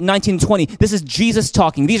 28, 19, 20, this is Jesus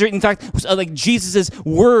talking. These are, in fact, like Jesus'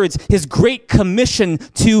 words, his great commission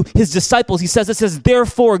to his disciples. He says,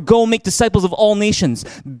 therefore, go make disciples of all nations,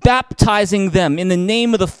 baptizing them in the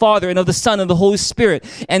name of the Father and of the Son and of the Holy Spirit,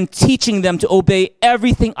 and teaching them to obey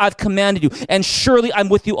everything I've commanded you. And surely I'm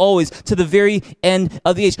with you always to the very end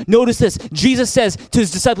of the age. Notice this. Jesus says to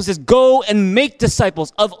his disciples, go and make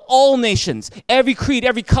disciples of all nations, every creed,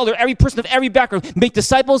 every color, every person of every background, make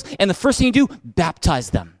disciples, and the first thing you do, baptize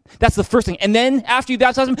them. That's the first thing. And then after you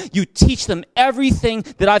baptize them, you teach them everything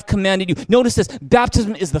that I've commanded you. Notice this,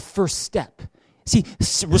 baptism is the first step. See,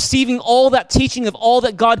 receiving all that teaching of all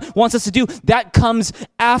that God wants us to do, that comes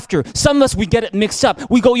after. Some of us, we get it mixed up.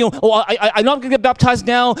 We go, I'm not going to get baptized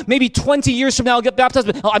now. Maybe 20 years from now I'll get baptized,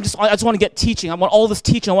 but I just want to get teaching. I want all this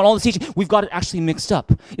teaching. We've got it actually mixed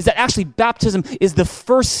up. Is that actually baptism is the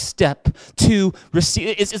first step to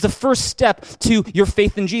receive, is the first step to your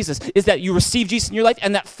faith in Jesus. Is that you receive Jesus in your life,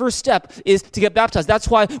 and that first step is to get baptized. That's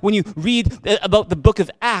why when you read about the book of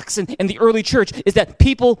Acts and the early church, is that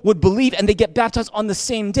people would believe and they get baptized on the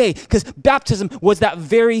same day, because baptism was that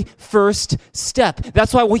very first step.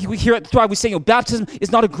 That's why we hear at Thrive, we say, baptism is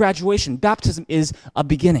not a graduation. Baptism is a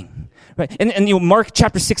beginning. Right? And Mark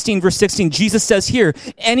chapter 16, verse 16, Jesus says here,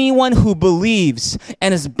 anyone who believes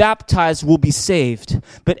and is baptized will be saved,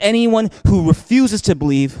 but anyone who refuses to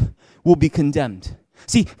believe will be condemned.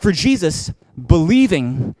 See, for Jesus,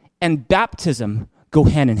 believing and baptism go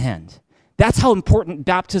hand in hand. That's how important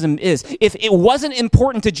baptism is. If it wasn't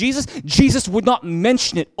important to Jesus, Jesus would not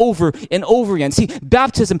mention it over and over again. See,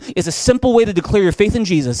 baptism is a simple way to declare your faith in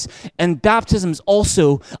Jesus, and baptism is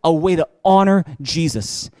also a way to honor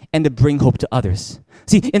Jesus and to bring hope to others.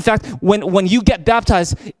 See, in fact, when you get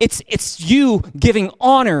baptized, it's you giving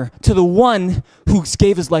honor to the one who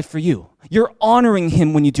gave his life for you. You're honoring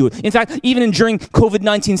him when you do it. In fact, even during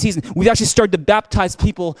COVID-19 season, we've actually started to baptize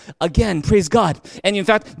people again. Praise God. And in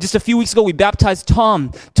fact, just a few weeks ago, we baptized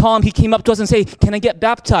Tom. Tom, he came up to us and said, can I get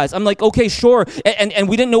baptized? I'm like, okay, sure. And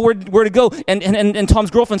we didn't know where to go. And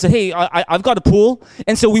Tom's girlfriend said, hey, I've got a pool.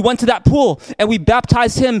 And so we went to that pool and we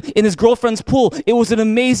baptized him in his girlfriend's pool. It was an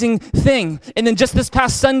amazing thing. And then just this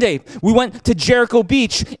past Sunday, we went to Jericho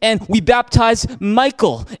Beach and we baptized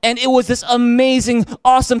Michael. And it was this amazing,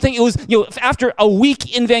 awesome thing. It was, after a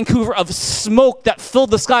week in Vancouver of smoke that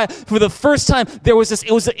filled the sky, for the first time, there was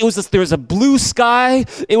a blue sky.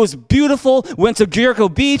 It was beautiful. Went to Jericho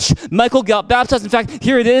Beach. Michael got baptized. In fact,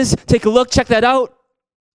 here it is. Take a look. Check that out.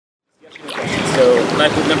 So,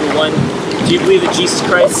 number one, do you believe that Jesus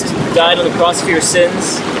Christ died on the cross for your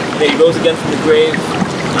sins, that he rose again from the grave?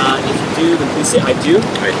 If you do, then please say, I do.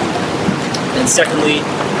 And secondly,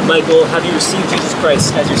 Michael, have you received Jesus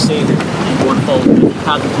Christ as your Savior and you want to follow him?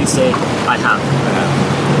 How can you say, I have?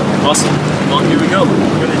 Awesome. Well, here we go.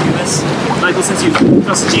 We're going to do this. Michael, since you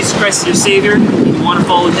trusted Jesus Christ as your Savior and you want to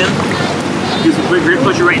follow him, it's a great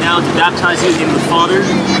pleasure right now to baptize you in the name of the Father,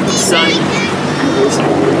 the Son, and the Holy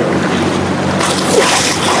Spirit.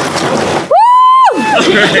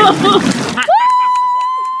 Woo!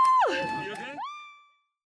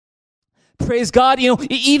 praise God.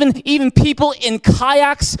 Even people in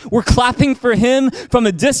kayaks were clapping for him from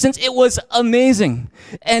a distance. It was amazing.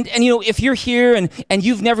 And if you're here and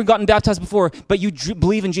you've never gotten baptized before, but you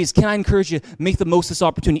believe in Jesus, can I encourage you, make the most of this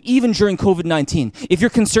opportunity, even during COVID-19. If you're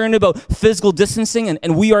concerned about physical distancing,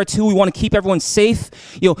 and we are too, we want to keep everyone safe,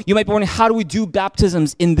 you might be wondering, how do we do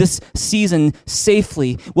baptisms in this season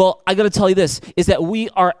safely? Well, I got to tell you this, is that we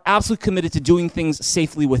are absolutely committed to doing things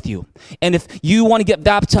safely with you. And if you want to get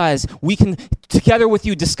baptized, we can, together with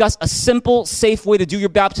you, discuss a simple, safe way to do your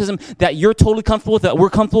baptism that you're totally comfortable with, that we're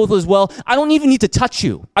comfortable with as well. I don't even need to touch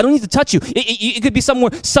you. It could be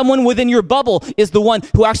someone within your bubble is the one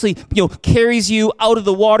who actually, carries you out of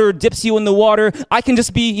the water, dips you in the water. I can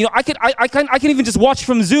just be, I can even just watch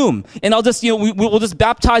from Zoom, and I'll just, we'll just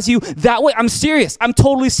baptize you that way. I'm serious. I'm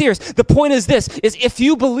totally serious. The point is this, is if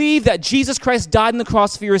you believe that Jesus Christ died on the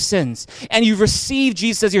cross for your sins, and you've received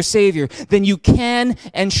Jesus as your Savior, then you can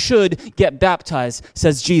and should get baptized,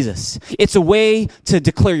 says Jesus. It's a way to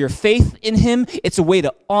declare your faith in him. It's a way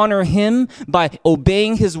to honor him by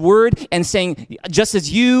obeying his word and saying, just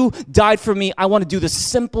as you died for me, I want to do this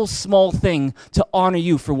simple, small thing to honor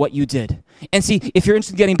you for what you did. And see, if you're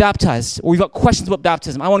interested in getting baptized, or you've got questions about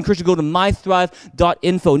baptism, I want to encourage you to go to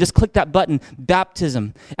mythrive.info and just click that button,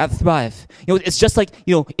 baptism at Thrive. It's just like,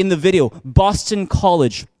 in the video, Boston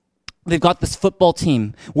College, they've got this football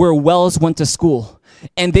team where Wells went to school.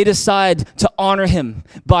 And they decide to honor him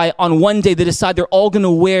by, on one day, they decide they're all going to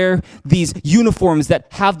wear these uniforms that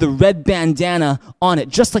have the red bandana on it,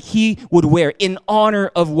 just like he would wear in honor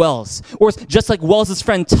of Wells. Or it's just like Wells'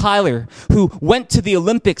 friend Tyler, who went to the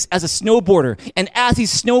Olympics as a snowboarder. And as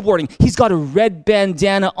he's snowboarding, he's got a red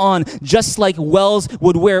bandana on, just like Wells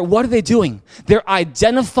would wear. What are they doing? They're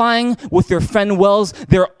identifying with their friend Wells.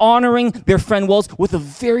 They're honoring their friend Wells with a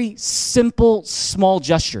very simple, small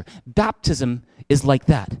gesture. Baptism is like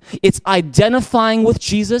that. It's identifying with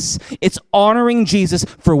Jesus. It's honoring Jesus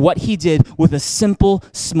for what he did with a simple,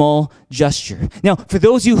 small gesture. Now, for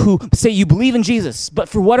those of you who say you believe in Jesus, but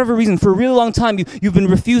for whatever reason, for a really long time, you've been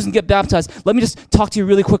refusing to get baptized, let me just talk to you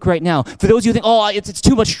really quick right now. For those of you who think, it's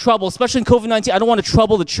too much trouble, especially in COVID-19, I don't want to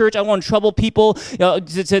trouble the church, I don't want to trouble people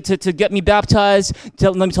to get me baptized.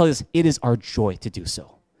 Let me tell you this, it is our joy to do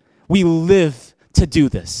so. We live to do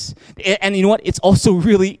this. And you know what? It's also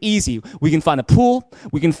really easy. We can find a pool.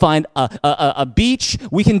 We can find a beach.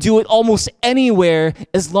 We can do it almost anywhere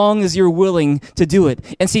as long as you're willing to do it.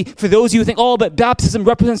 And see, for those of you who think, but baptism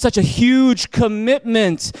represents such a huge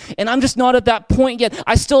commitment, and I'm just not at that point yet.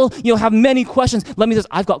 I still, have many questions. Let me just,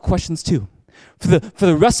 I've got questions too. For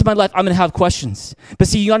the rest of my life, I'm going to have questions. But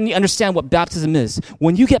see, you got to understand what baptism is.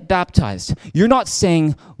 When you get baptized, you're not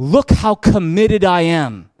saying, look how committed I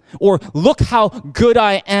am, or look how good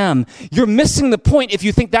I am. You're missing the point if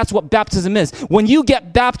you think that's what baptism is. When you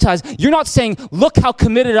get baptized, you're not saying, look how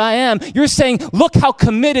committed I am. You're saying, look how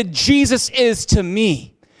committed Jesus is to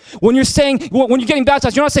me. When you're getting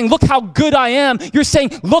baptized, you're not saying, look how good I am. You're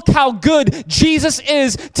saying, look how good Jesus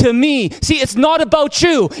is to me. See, it's not about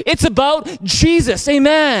you. It's about Jesus.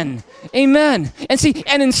 Amen. Amen. And see,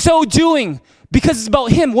 and in so doing, because it's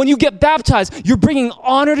about him, when you get baptized, you're bringing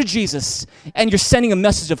honor to Jesus, and you're sending a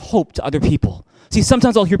message of hope to other people. See,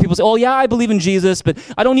 sometimes I'll hear people say, I believe in Jesus, but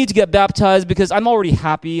I don't need to get baptized because I'm already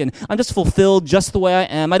happy and I'm just fulfilled just the way I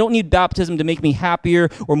am. I don't need baptism to make me happier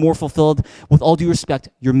or more fulfilled. With all due respect,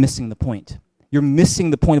 you're missing the point. You're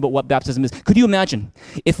missing the point about what baptism is. Could you imagine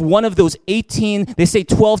if one of those 12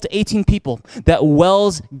 to 18 people that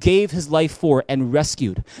Wells gave his life for and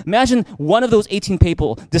rescued, imagine one of those 18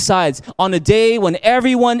 people decides on a day when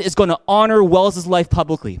everyone is going to honor Wells' life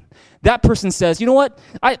publicly. That person says, you know what,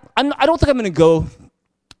 I don't think I'm going to go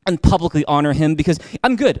and publicly honor him because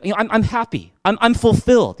I'm good. I'm happy. I'm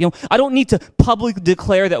fulfilled. I don't need to publicly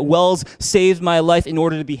declare that Wells saved my life in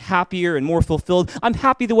order to be happier and more fulfilled. I'm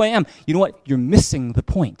happy the way I am. You know what? You're missing the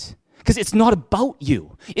point. Because it's not about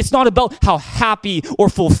you. It's not about how happy or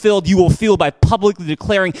fulfilled you will feel by publicly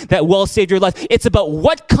declaring that Wells saved your life. It's about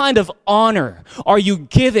what kind of honor are you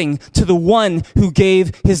giving to the one who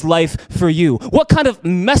gave his life for you? What kind of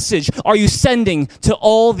message are you sending to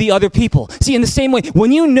all the other people? See, in the same way,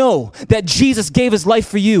 when you know that Jesus gave his life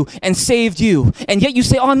for you and saved you, and yet you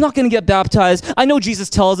say, I'm not going to get baptized. I know Jesus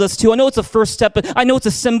tells us to. I know it's a first step, but I know it's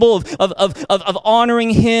a symbol of honoring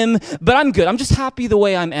him, but I'm good. I'm just happy the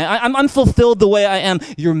way I'm I'm unfulfilled the way I am,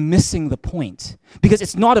 you're missing the point. Because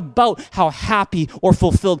it's not about how happy or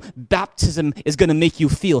fulfilled baptism is going to make you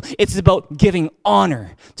feel. It's about giving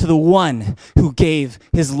honor to the one who gave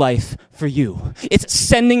his life for you. It's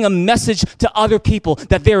sending a message to other people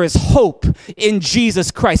that there is hope in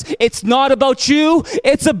Jesus Christ. It's not about you,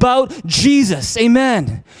 it's about Jesus.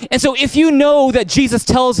 Amen. And so if you know that Jesus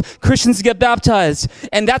tells Christians to get baptized,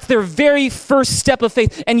 and that's their very first step of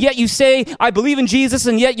faith, and yet you say, I believe in Jesus,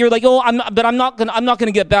 and yet you're like, oh, I'm not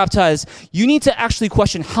gonna get baptized, you need to actually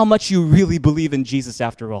question how much you really believe in Jesus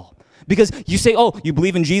after all. Because you say, oh, you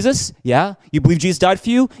believe in Jesus? Yeah. You believe Jesus died for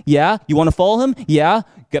you? Yeah. You want to follow him? Yeah.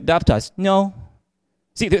 Get baptized. No.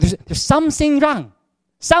 See, there's something wrong.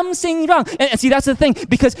 Something wrong. And see, that's the thing.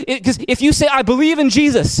 Because if you say, I believe in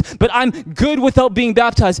Jesus, but I'm good without being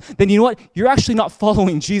baptized, then you know what? You're actually not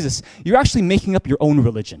following Jesus. You're actually making up your own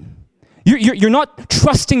religion. You're not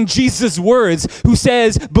trusting Jesus' words who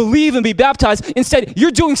says, believe and be baptized. Instead,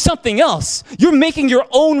 you're doing something else. You're making your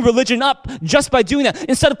own religion up just by doing that.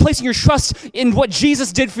 Instead of placing your trust in what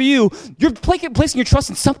Jesus did for you, you're placing your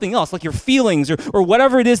trust in something else, like your feelings or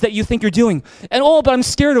whatever it is that you think you're doing. And but I'm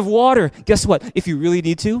scared of water. Guess what? If you really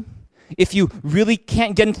need to, if you really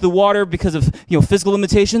can't get into the water because of physical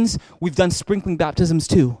limitations, we've done sprinkling baptisms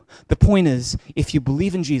too. The point is, if you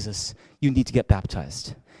believe in Jesus, you need to get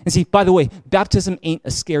baptized. And see, by the way, baptism ain't a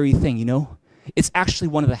scary thing, It's actually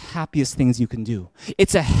one of the happiest things you can do.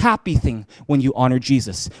 It's a happy thing when you honor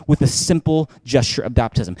Jesus with a simple gesture of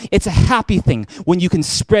baptism. It's a happy thing when you can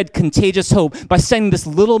spread contagious hope by sending this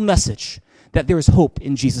little message that there is hope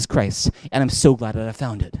in Jesus Christ. And I'm so glad that I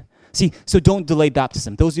found it. See, so don't delay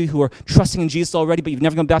baptism. Those of you who are trusting in Jesus already, but you've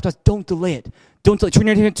never gone baptized, don't delay it. Don't delay. Turn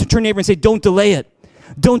your neighbor and say, don't delay it.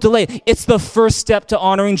 Don't delay it. It's the first step to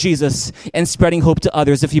honoring Jesus and spreading hope to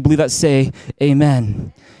others. If you believe that, say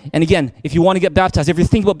amen. And again, if you want to get baptized, if you're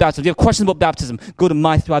thinking about baptism, if you have questions about baptism, go to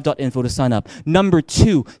mythrive.info to sign up. Number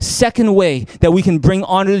 2, second way that we can bring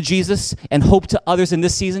honor to Jesus and hope to others in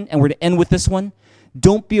this season, and we're going to end with this one,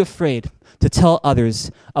 don't be afraid to tell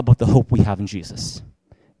others about the hope we have in Jesus.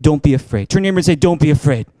 Don't be afraid. Turn to your neighbor and say, don't be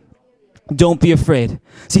afraid. Don't be afraid.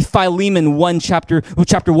 See, Philemon chapter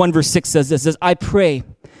 1, verse 6 says this, I pray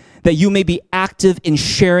that you may be active in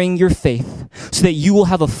sharing your faith so that you will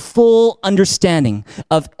have a full understanding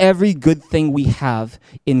of every good thing we have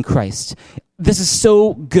in Christ. This is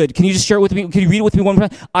so good. Can you just share it with me? Can you read it with me one more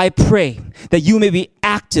time? I pray that you may be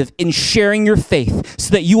active in sharing your faith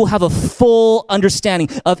so that you will have a full understanding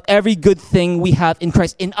of every good thing we have in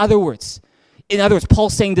Christ. In other words,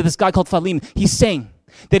 Paul's saying to this guy called Philemon, he's saying,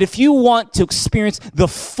 that if you want to experience the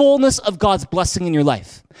fullness of God's blessing in your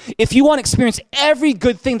life, if you want to experience every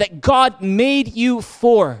good thing that God made you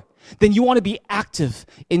for, then you want to be active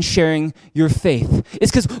in sharing your faith. It's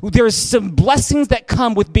because there's some blessings that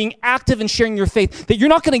come with being active in sharing your faith that you're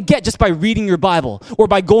not going to get just by reading your Bible or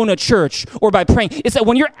by going to church or by praying. It's that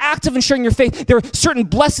when you're active in sharing your faith, there are certain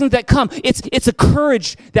blessings that come. It's a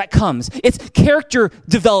courage that comes. It's character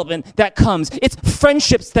development that comes. It's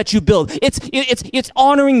friendships that you build. It's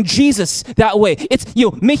honoring Jesus that way. It's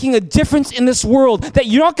making a difference in this world that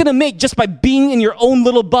you're not going to make just by being in your own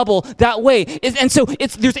little bubble that way. And so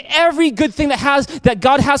there's every good thing that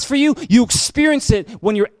God has for you, you experience it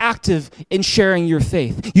when you're active in sharing your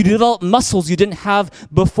faith. You develop muscles you didn't have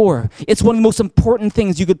before. It's one of the most important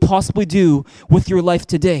things you could possibly do with your life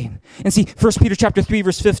today. And see, 1 Peter chapter 3,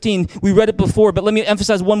 verse 15, we read it before, but let me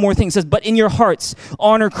emphasize one more thing. It says, but in your hearts,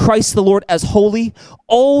 honor Christ the Lord as holy,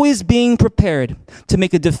 always being prepared to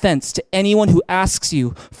make a defense to anyone who asks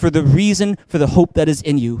you for the reason for the hope that is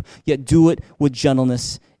in you, yet do it with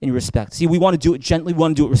gentleness and respect. See, we want to do it gently, we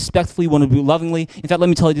want to do it respectfully, we want to do it lovingly. In fact, let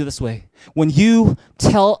me tell you this way. When you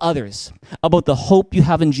tell others about the hope you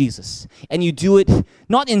have in Jesus, and you do it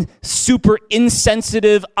not in super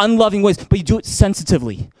insensitive, unloving ways, but you do it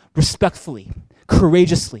sensitively, respectfully,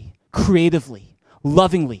 courageously, creatively,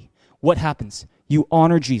 lovingly, what happens? You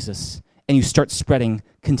honor Jesus and you start spreading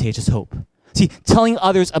contagious hope. See, telling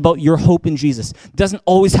others about your hope in Jesus doesn't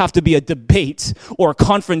always have to be a debate or a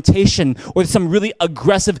confrontation or some really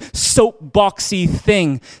aggressive soapboxy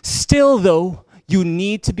thing. Still, though, you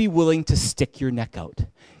need to be willing to stick your neck out.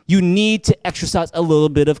 You need to exercise a little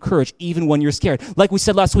bit of courage, even when you're scared. Like we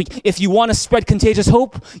said last week, if you want to spread contagious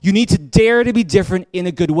hope, you need to dare to be different in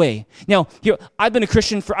a good way. Now, I've been a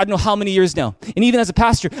Christian for I don't know how many years now. And even as a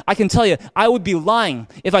pastor, I can tell you, I would be lying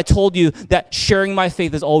if I told you that sharing my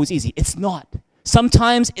faith is always easy. It's not.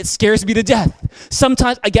 Sometimes it scares me to death.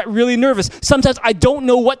 Sometimes I get really nervous. Sometimes I don't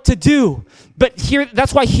know what to do. But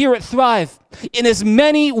that's why here at Thrive, in as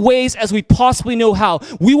many ways as we possibly know how.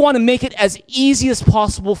 We want to make it as easy as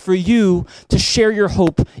possible for you to share your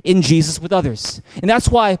hope in Jesus with others. And that's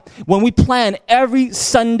why when we plan every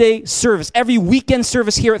Sunday service, every weekend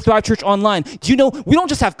service here at Thrive Church Online, do you know, we don't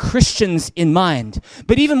just have Christians in mind,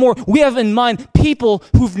 but even more, we have in mind people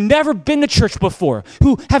who've never been to church before,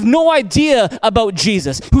 who have no idea about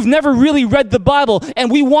Jesus, who've never really read the Bible,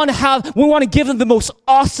 and we want to give them the most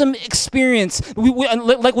awesome experience.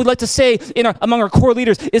 Like we'd like to say among our core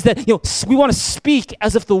leaders is that, we want to speak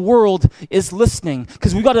as if the world is listening,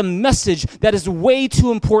 because we got a message that is way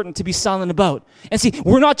too important to be silent about. And see,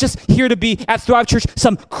 we're not just here to be at Thrive Church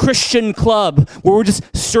some Christian club where we're just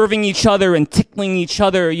serving each other and tickling each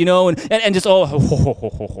other, and just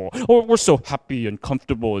we're so happy and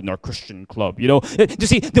comfortable in our Christian club, You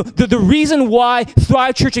see, the reason why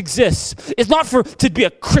Thrive Church exists is not to be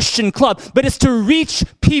a Christian club, but it's to reach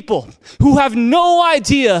people who have no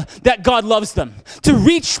idea that God loves them, to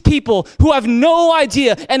reach people who have no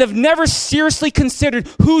idea and have never seriously considered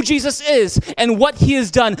who Jesus is and what he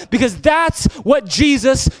has done, because that's what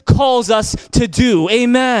Jesus calls us to do.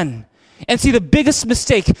 Amen. And see, the biggest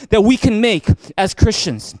mistake that we can make as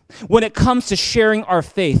Christians when it comes to sharing our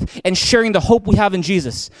faith and sharing the hope we have in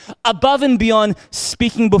Jesus, above and beyond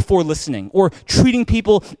speaking before listening or treating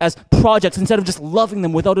people as projects instead of just loving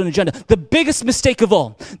them without an agenda, the biggest mistake of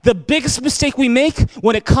all, the biggest mistake we make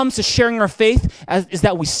when it comes to sharing our faith is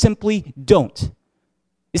that we simply don't.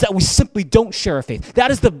 Share our faith. That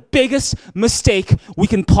is the biggest mistake we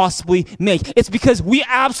can possibly make. It's because we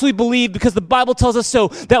absolutely believe, because the Bible tells us so,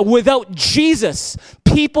 that without Jesus,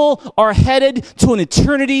 people are headed to an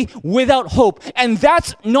eternity without hope. And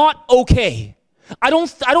that's not okay. I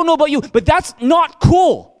don't know about you, but that's not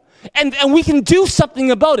cool. And we can do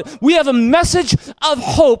something about it. We have a message of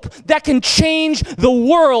hope that can change the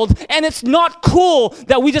world, and it's not cool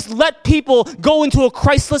that we just let people go into a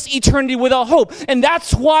Christless eternity without hope. And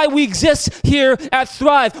that's why we exist here at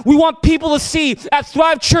Thrive. We want people to see at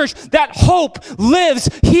Thrive Church that hope lives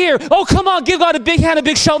here. Oh, come on, give God a big hand, a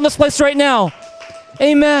big shout in this place right now.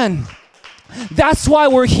 Amen. That's why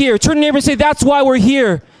we're here. Turn to your neighbor and say, that's why we're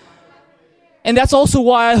here. And that's also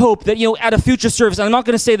why I hope that, at a future service, and I'm not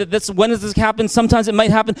going to say that when does this happen? Sometimes it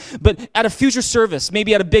might happen, but at a future service,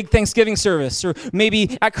 maybe at a big Thanksgiving service, or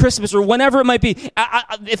maybe at Christmas, or whenever it might be,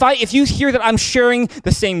 if you hear that I'm sharing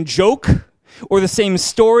the same joke or the same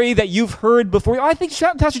story that you've heard before, I think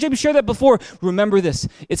Pastor JB shared that before, remember this,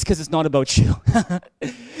 it's because it's not about you.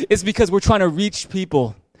 It's because we're trying to reach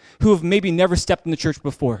people who have maybe never stepped in the church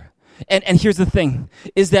before. And here's the thing,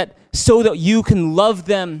 is that so that you can love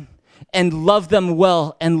them and love them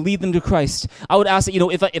well and lead them to Christ. I would ask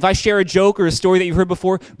that, if I share a joke or a story that you've heard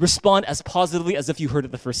before, respond as positively as if you heard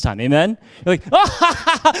it the first time. Amen? You're like,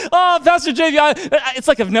 oh, Pastor JV, it's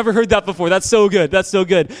like I've never heard that before. That's so good. That's so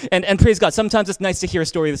good. And praise God, sometimes it's nice to hear a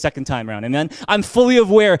story the second time around. Amen? I'm fully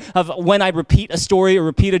aware of when I repeat a story or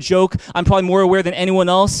repeat a joke. I'm probably more aware than anyone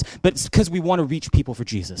else, but it's because we want to reach people for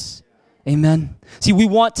Jesus. Amen? See, we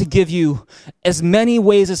want to give you as many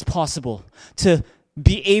ways as possible to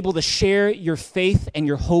be able to share your faith and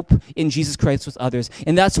your hope in Jesus Christ with others.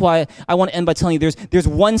 And that's why I want to end by telling you there's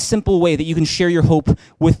one simple way that you can share your hope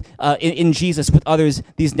with in Jesus with others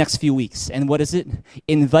these next few weeks. And what is it?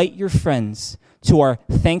 Invite your friends to our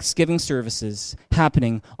Thanksgiving services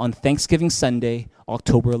happening on Thanksgiving Sunday,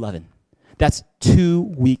 October 11. That's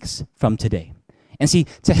 2 weeks from today. And see,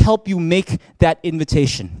 to help you make that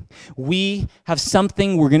invitation, we have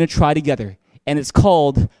something we're going to try together. And it's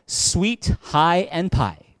called Sweet, High, and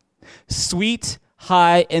Pie. Sweet,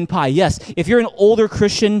 High, and Pie. Yes, if you're an older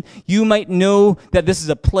Christian, you might know that this is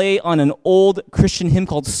a play on an old Christian hymn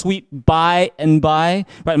called Sweet By and By.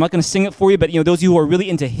 Right, I'm not going to sing it for you, but those of you who are really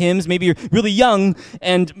into hymns, maybe you're really young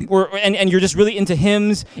and you're just really into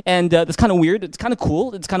hymns, and that's kind of weird. It's kind of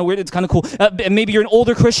cool. It's kind of weird. It's kind of cool. Maybe you're an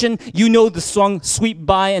older Christian. You know the song Sweet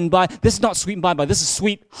By and By. This is not Sweet and By and By. This is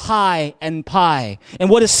Sweet, High, and Pie.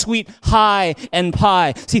 And what is Sweet, High, and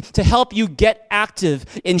Pie? See, to help you get active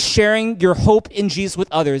in sharing your hope in Jesus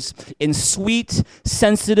with others in sweet,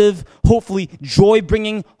 sensitive, hopefully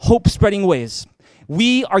joy-bringing, hope-spreading ways,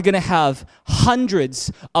 we are going to have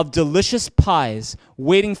hundreds of delicious pies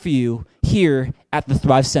waiting for you here at the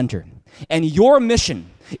Thrive Center. And your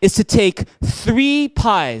mission is to take 3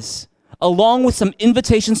 pies along with some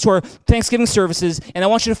invitations to our Thanksgiving services, and I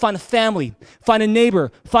want you to find a family, find a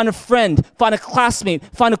neighbor, find a friend, find a classmate,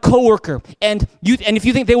 find a coworker, and if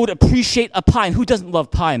you think they would appreciate a pie, and who doesn't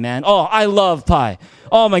love pie, man? Oh, I love pie.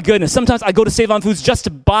 Oh my goodness! Sometimes I go to Save On Foods just to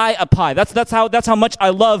buy a pie. That's how much I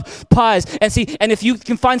love pies. And if you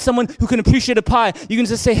can find someone who can appreciate a pie, you can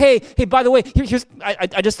just say, hey, by the way, here's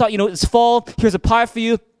I just thought, it's fall. Here's a pie for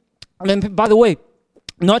you. And then, by the way,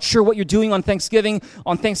 not sure what you're doing on Thanksgiving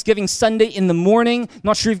Sunday in the morning.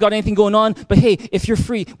 Not sure you've got anything going on. But hey, if you're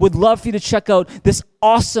free, would love for you to check out this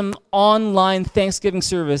awesome online Thanksgiving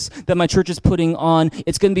service that my church is putting on.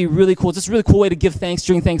 It's going to be really cool. It's just a really cool way to give thanks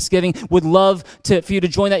during Thanksgiving. Would love for you to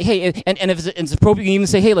join that. Hey, and if it's appropriate, you can even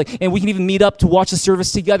say, hey, and we can even meet up to watch the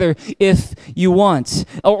service together if you want.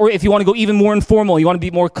 Or if you want to go even more informal, you want to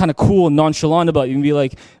be more kind of cool and nonchalant about it. You can be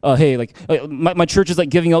like, hey, my church is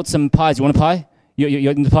giving out some pies. You want a pie?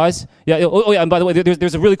 You into pies? Yeah. Oh, yeah. And by the way,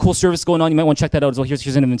 there's a really cool service going on. You might want to check that out as well.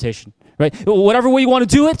 Here's an invitation, right? Whatever way you want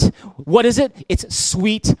to do it, what is it? It's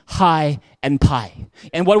sweet, high, and pie.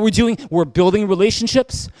 And what are we doing? We're building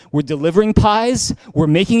relationships. We're delivering pies. We're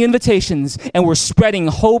making invitations, and we're spreading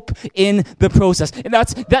hope in the process. And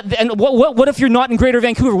that's that. And what if you're not in Greater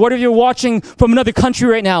Vancouver? What if you're watching from another country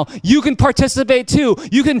right now? You can participate too.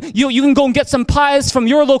 You can go and get some pies from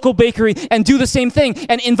your local bakery and do the same thing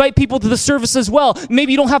and invite people to the service as well.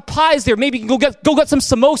 Maybe you don't have pies there. Maybe you can go get some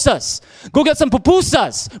samosas. Go get some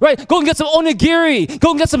pupusas, right? Go and get some onigiri. Go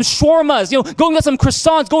and get some shawarmas. Go and get some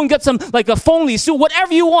croissants. Go and get some a phonely soup,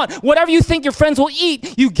 whatever you want, whatever you think your friends will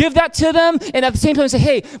eat, you give that to them, and at the same time say,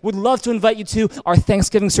 hey, would love to invite you to our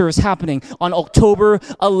Thanksgiving service happening on October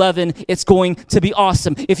 11. It's going to be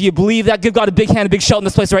awesome. If you believe that, give God a big hand, a big shout in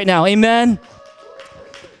this place right now. Amen.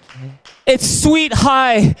 It's sweet,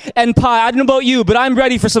 high, and pie. I don't know about you, but I'm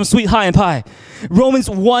ready for some sweet, high, and pie. Romans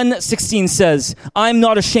 1:16 says, I'm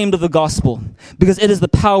not ashamed of the gospel, because it is the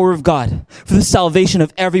power of God for the salvation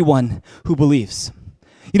of everyone who believes.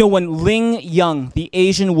 When Ling Young, the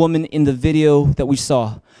Asian woman in the video that we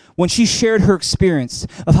saw, when she shared her experience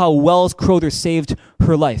of how Wells Crowther saved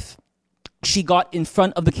her life, she got in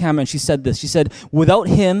front of the camera and she said this. She said, without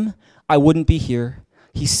him, I wouldn't be here.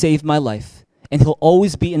 He saved my life, and he'll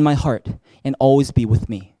always be in my heart and always be with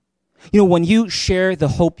me. When you share the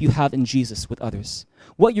hope you have in Jesus with others,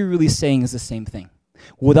 what you're really saying is the same thing.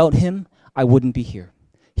 Without him, I wouldn't be here.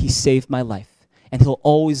 He saved my life, and he'll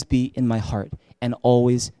always be in my heart and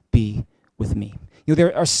always be with me.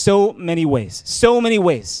 There are so many ways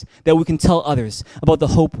that we can tell others about the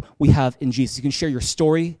hope we have in Jesus. You can share your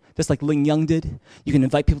story, just like Ling Young did. You can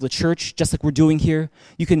invite people to church, just like we're doing here.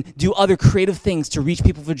 You can do other creative things to reach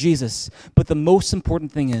people for Jesus. But the most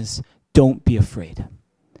important thing is, don't be afraid.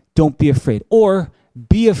 Don't be afraid. Or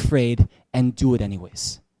be afraid and do it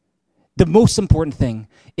anyways. The most important thing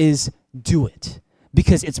is do it,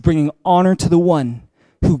 because it's bringing honor to the one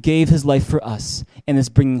who gave his life for us and is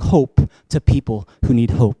bringing hope to people who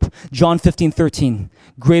need hope. John 15:13,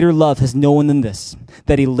 greater love has no one than this,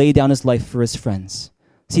 that he laid down his life for his friends.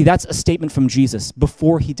 See, that's a statement from Jesus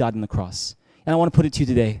before he died on the cross. And I want to put it to you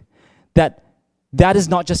today, that is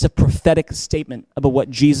not just a prophetic statement about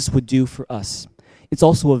what Jesus would do for us. It's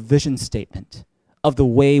also a vision statement of the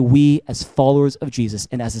way we as followers of Jesus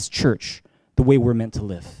and as his church, the way we're meant to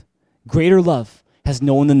live. Greater love has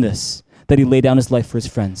no one than this, that he laid down his life for his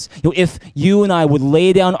friends. If you and I would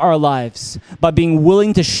lay down our lives by being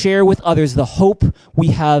willing to share with others the hope we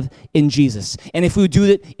have in Jesus, and if we would do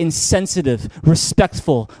it in sensitive,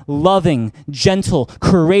 respectful, loving, gentle,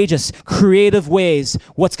 courageous, creative ways,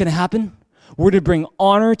 what's going to happen? We're going to bring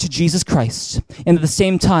honor to Jesus Christ. And at the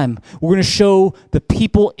same time, we're going to show the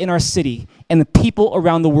people in our city and the people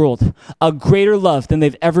around the world a greater love than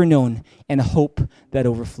they've ever known and a hope that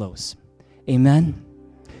overflows. Amen.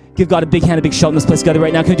 Give God a big hand, a big shout in this place together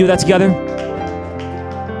right now. Can we do that together?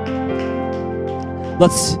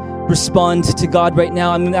 Let's respond to God right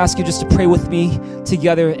now. I'm going to ask you just to pray with me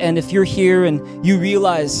together. And if you're here and you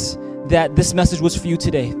realize that this message was for you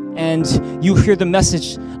today, and you hear the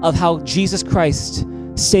message of how Jesus Christ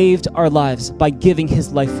saved our lives by giving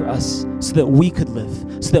his life for us so that we could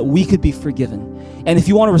live, so that we could be forgiven. And if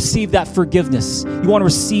you want to receive that forgiveness, you want to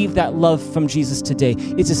receive that love from Jesus today,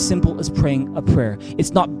 it's as simple as praying a prayer.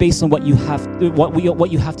 It's not based on what you have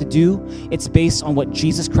to do. It's based on what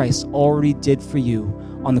Jesus Christ already did for you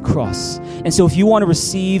on the cross. And so if you want to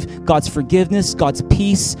receive God's forgiveness, God's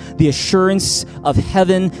peace, the assurance of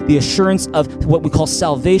heaven, the assurance of what we call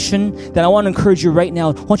salvation, then I want to encourage you right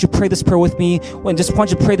now. Why don't you pray this prayer with me? Why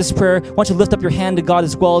don't you pray this prayer? Why don't you lift up your hand to God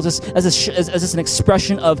as well as this an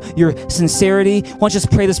expression of your sincerity? Why don't you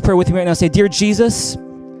just pray this prayer with me right now? Say, Dear Jesus,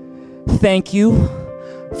 thank you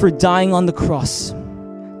for dying on the cross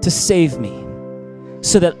to save me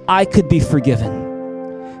so that I could be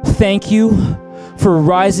forgiven. Thank you for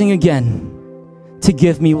rising again to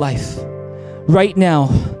give me life. Right now,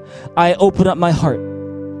 I open up my heart.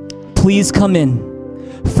 Please come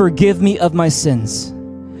in, forgive me of my sins,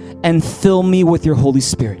 and fill me with your Holy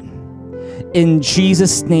Spirit. In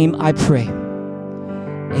Jesus' name I pray.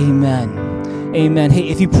 Amen. Amen. Hey,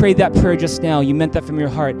 if you prayed that prayer just now, you meant that from your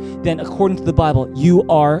heart, then according to the Bible, you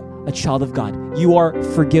are a child of God. You are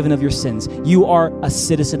forgiven of your sins. You are a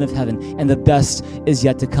citizen of heaven, and the best is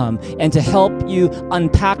yet to come. And to help you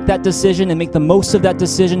unpack that decision and make the most of that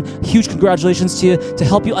decision, huge congratulations to you. To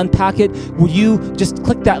help you unpack it, would you just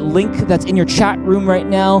click that link that's in your chat room right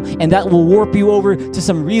now, and that will warp you over to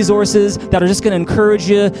some resources that are just going to encourage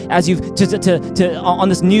you as you've on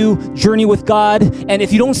this new journey with God. And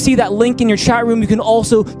if you don't see that link in your chat room, you can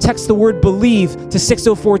also text the word BELIEVE to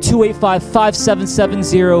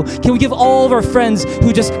 604-285-5770. Can we give all of our friends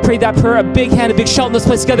who just prayed that prayer a big hand, a big shout in this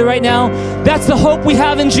place together right now? That's the hope we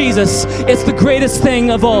have in Jesus. It's the greatest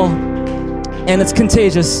thing of all, and it's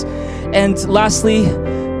contagious. And lastly,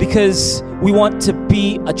 because we want to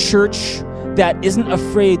be a church that isn't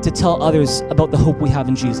afraid to tell others about the hope we have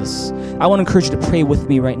in Jesus, I want to encourage you to pray with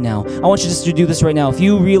me right now. I want you just to do this right now. If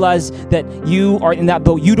you realize that you are in that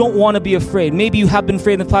boat, you don't want to be afraid. Maybe you have been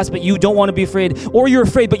afraid in the past, but you don't want to be afraid. Or you're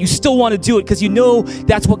afraid, but you still want to do it because you know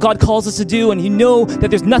that's what God calls us to do, and you know that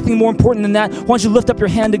there's nothing more important than that. I want you to lift up your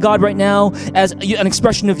hand to God right now as an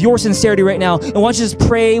expression of your sincerity right now. And I want you to just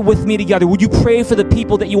pray with me together. Would you pray for the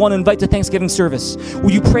people that you want to invite to Thanksgiving service?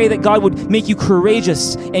 Would you pray that God would make you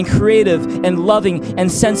courageous and creative and loving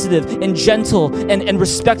and sensitive and gentle and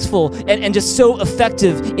respectful and just so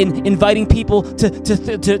effective in inviting people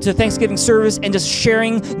to Thanksgiving service and just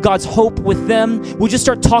sharing God's hope with them? Would you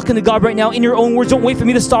start talking to God right now in your own words? Don't wait for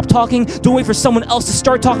me to stop talking. Don't wait for someone else to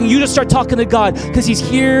start talking. You just start talking to God because He's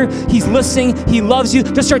here. He's listening. He loves you.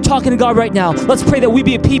 Just start talking to God right now. Let's pray that we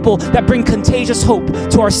be a people that bring contagious hope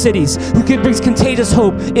to our cities, who brings contagious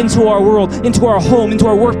hope into our world, into our home, into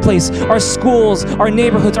our workplace, our schools, our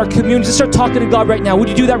neighborhoods, our communities. Just start talking to God right now. Would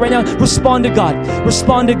you do that right now? Respond to God.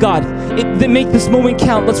 Respond to God. Make this moment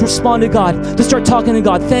count. Let's respond to God. Just start talking to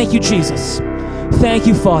God. Thank you, Jesus. Thank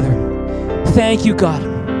you, Father. Thank you, God.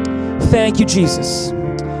 Thank you, Jesus.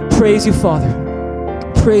 Praise you, Father.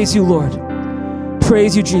 Praise you, Lord.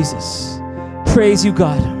 Praise you, Jesus. Praise you,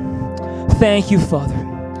 God. Thank you, Father.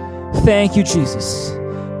 Thank you, Jesus.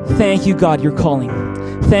 Thank you, God, you're calling.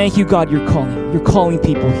 Thank you, God, you're calling. You're calling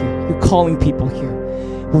people here. You're calling people here.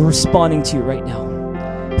 We're responding to you right now.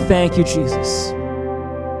 Thank you, Jesus.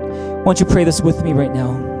 Why don't you pray this with me right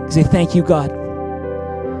now? Say, thank you, God,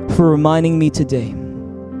 for reminding me today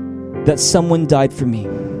that someone died for me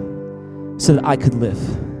so that I could live.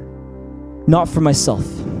 Not for myself,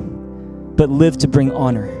 but live to bring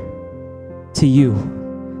honor to you,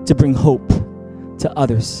 to bring hope to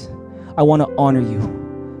others. I want to honor you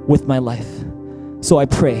with my life. So I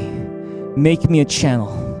pray, make me a channel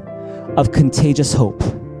of contagious hope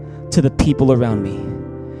to the people around me.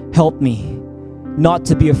 Help me not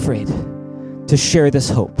to be afraid to share this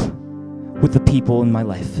hope with the people in my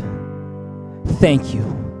life. Thank you.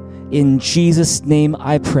 In Jesus' name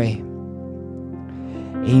I pray.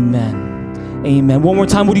 Amen. Amen. One more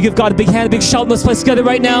time, would you give God a big hand, a big shout in this place together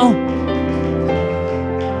right now?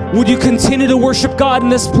 Would you continue to worship God in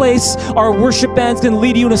this place? Our worship band's going to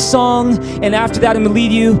lead you in a song, and after that I'm going to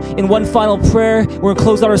lead you in one final prayer. We're going to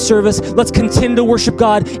close out our service. Let's continue to worship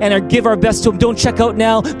God and give our best to Him. Don't check out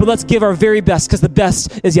now, but let's give our very best because the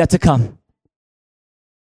best is yet to come.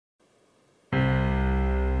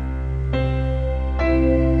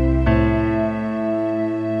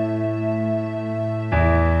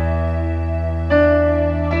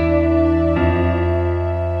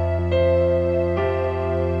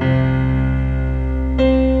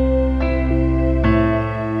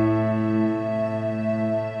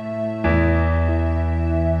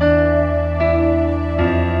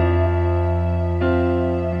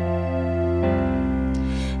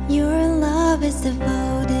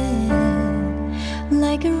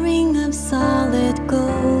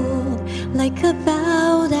 Like a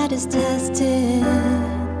vow that is tested,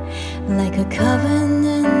 like a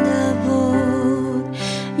covenant of old.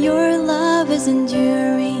 Your love is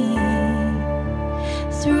enduring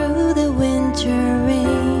through the winter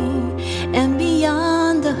rain and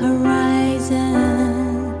beyond the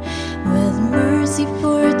horizon, with mercy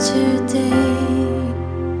for today.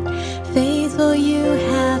 Faithful you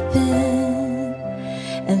have been,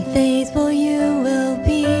 and faithful you will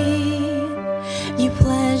be. You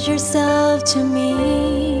pledge yourself to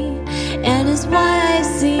me, and it's why I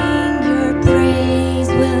sing your praise.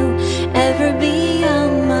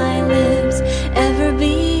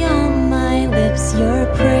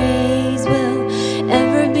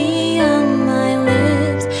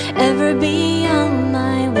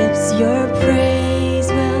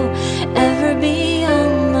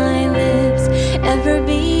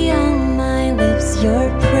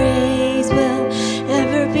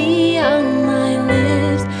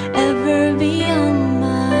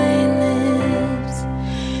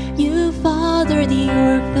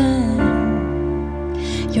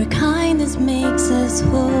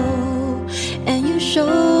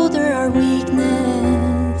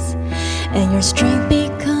 Our strength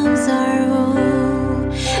becomes our own.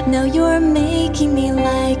 Now you're making me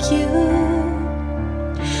like you,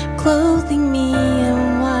 clothing me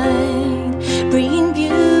in white, bringing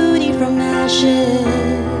beauty from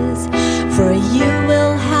ashes. For you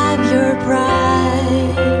will have your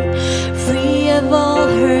bride, free of all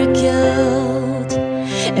her guilt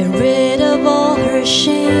and rid of all her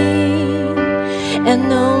shame, and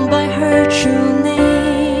known by her true name.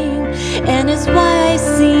 And it's why I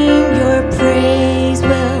sing your praise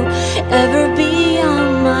will ever be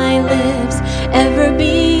on my lips, ever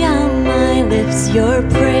be on my lips. Your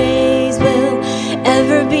praise will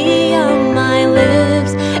ever be on my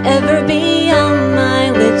lips, ever be on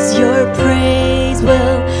my lips. Your praise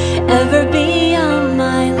will ever be on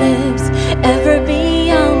my lips, ever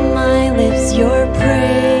be on my lips. Your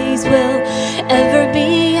praise will ever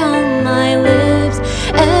be on my lips,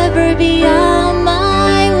 ever be on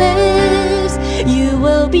my lips. You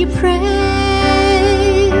will be praised,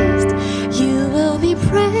 you will be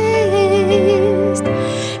praised.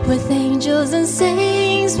 With angels and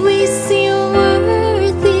saints we sing,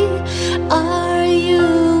 worthy are you,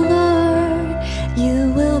 Lord.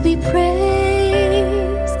 You will be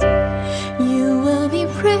praised, you will be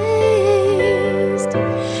praised.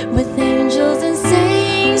 With angels and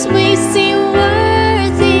saints we sing,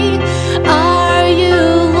 worthy are you,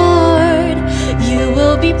 Lord. You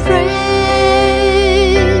will be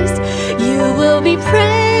praised, you will be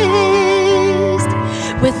praised.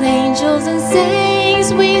 With angels and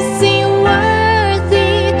saints we sing,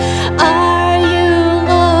 worthy are you,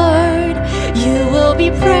 Lord. You will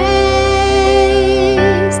be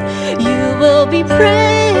praised, you will be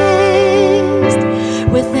praised.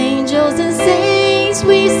 With angels and saints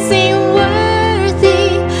we sing,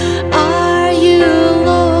 worthy are you,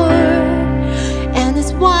 Lord. And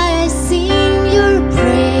it's why I sing your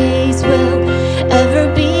praise will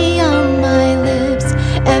ever be on my lips,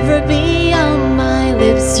 ever be on my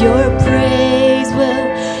lips. Your praise will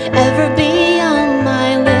ever be on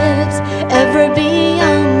my lips, ever be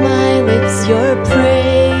on my lips. Your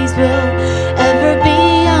praise will ever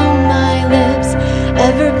be on my lips,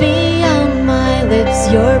 ever be on my lips.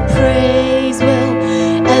 Your praise will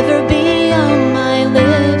ever be on my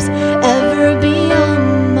lips, ever be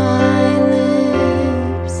on my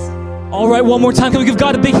lips. All right, one more time. Can we give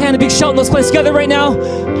God a big hand, a big shout? Let's play together right now.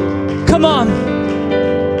 Come on.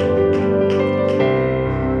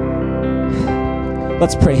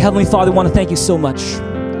 Let's pray. Heavenly Father, I want to thank you so much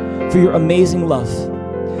for your amazing love,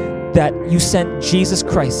 that you sent Jesus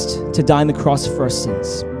Christ to die on the cross for our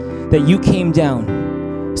sins, that you came down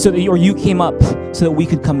so that, or you came up so that we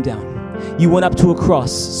could come down. You went up to a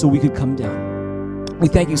cross so we could come down. We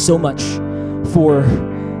thank you so much for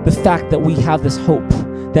the fact that we have this hope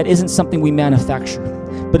that isn't something we manufacture,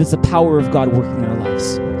 but it's the power of God working in our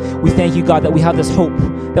lives. We thank you, God, that we have this hope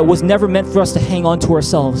that was never meant for us to hang on to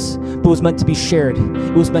ourselves, but was meant to be shared.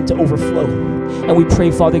 It was meant to overflow. And we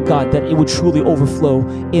pray, Father God, that it would truly overflow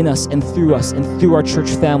in us and through our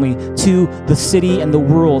church family to the city and the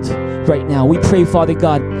world right now. We pray, Father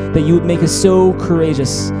God, that you would make us so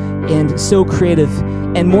courageous and so creative,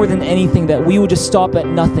 and more than anything, that we would just stop at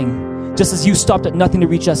nothing. Just as you stopped at nothing to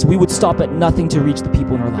reach us, we would stop at nothing to reach the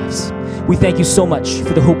people in our lives. We thank you so much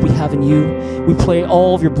for the hope we have in you. We pray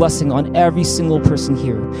all of your blessing on every single person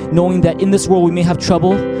here, knowing that in this world we may have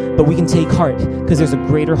trouble, but we can take heart because there's a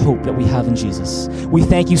greater hope that we have in Jesus. We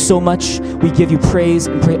thank you so much. We give you praise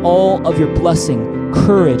and pray all of your blessing,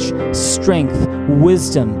 courage, strength,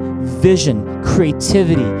 wisdom, vision,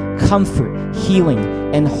 creativity, comfort, healing,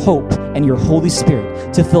 and hope, and your Holy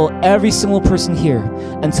Spirit to fill every single person here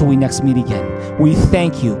until we next meet again. We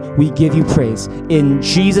thank you. We give you praise. In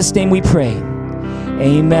Jesus' name we pray.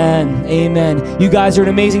 Amen. Amen. You guys are an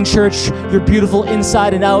amazing church. You're beautiful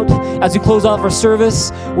inside and out. As we close off our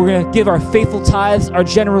service, we're going to give our faithful tithes, our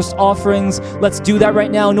generous offerings. Let's do that right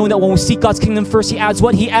now, knowing that when we seek God's kingdom first, He adds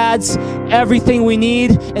what? He adds everything we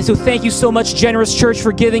need. And so thank you so much, Generous Church,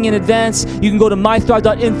 for giving in advance. You can go to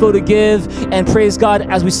mythrive.info to give, and praise God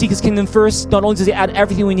as we seek His kingdom first. Not only does He add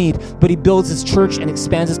everything we need, but He builds His church and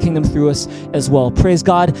expands His kingdom through us as well. Praise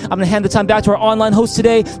God. I'm going to hand the time back to our online host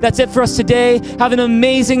today. That's it for us today. Have an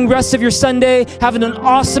amazing rest of your Sunday. Having an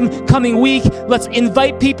awesome coming week. Let's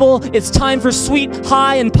invite people. It's time for sweet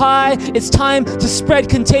high and pie. It's time to spread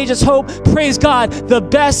contagious hope. Praise God. The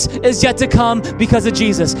best is yet to come because of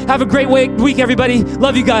Jesus. Have a great week, everybody.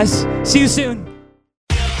 Love you guys. See you soon.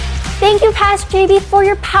 Thank you, Pastor JB, for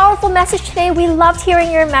your powerful message today. We loved hearing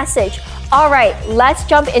your message. All right, let's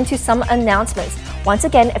jump into some announcements. Once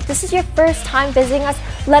again, if this is your first time visiting us,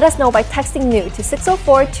 let us know by texting NEW to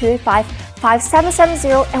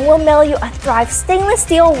 604-285-5770 and we'll mail you a Thrive stainless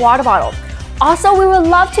steel water bottle. Also, we would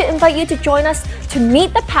love to invite you to join us to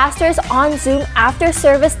meet the pastors on Zoom after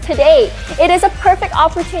service today. It is a perfect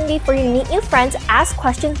opportunity for you to meet new friends, ask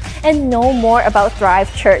questions, and know more about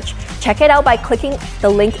Thrive Church. Check it out by clicking the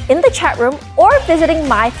link in the chat room or visiting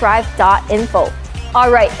mythrive.info.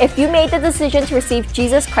 Alright, if you made the decision to receive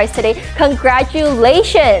Jesus Christ today,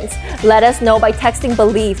 congratulations! Let us know by texting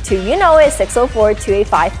BELIEVE to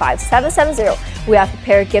 604-285-5770. We have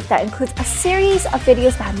prepared a gift that includes a series of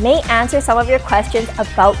videos that may answer some of your questions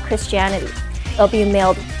about Christianity. It'll be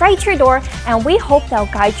mailed right to your door, and we hope they'll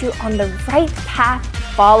guide you on the right path to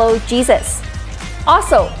follow Jesus.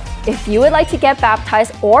 Also, if you would like to get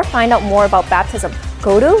baptized or find out more about baptism,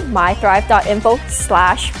 go to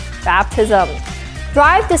mythrive.info/baptism.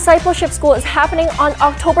 Thrive Discipleship School is happening on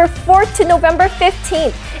October 4th to November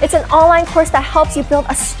 15th. It's an online course that helps you build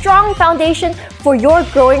a strong foundation for your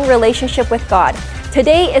growing relationship with God.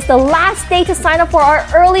 Today is the last day to sign up for our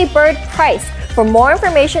early bird price. For more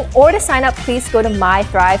information or to sign up, please go to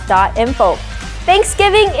mythrive.info.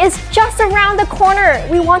 Thanksgiving is just around the corner.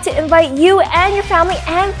 We want to invite you and your family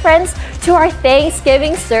and friends to our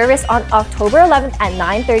Thanksgiving service on October 11th at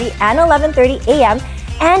 9:30 and 11:30 a.m.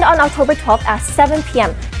 and on October 12th at 7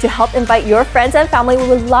 p.m. To help invite your friends and family, we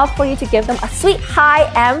would love for you to give them a sweet hi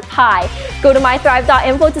and pie. Go to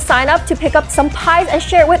mythrive.info to sign up to pick up some pies and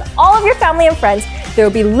share it with all of your family and friends. There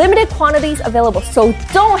will be limited quantities available, so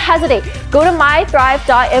don't hesitate. Go to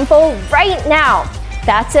mythrive.info right now.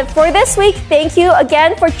 That's it for this week. Thank you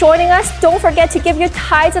again for joining us. Don't forget to give your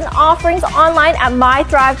tithes and offerings online at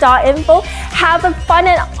mythrive.info. Have a fun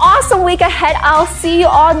and awesome week ahead. I'll see you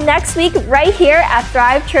all next week right here at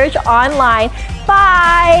Thrive Church Online.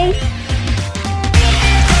 Bye!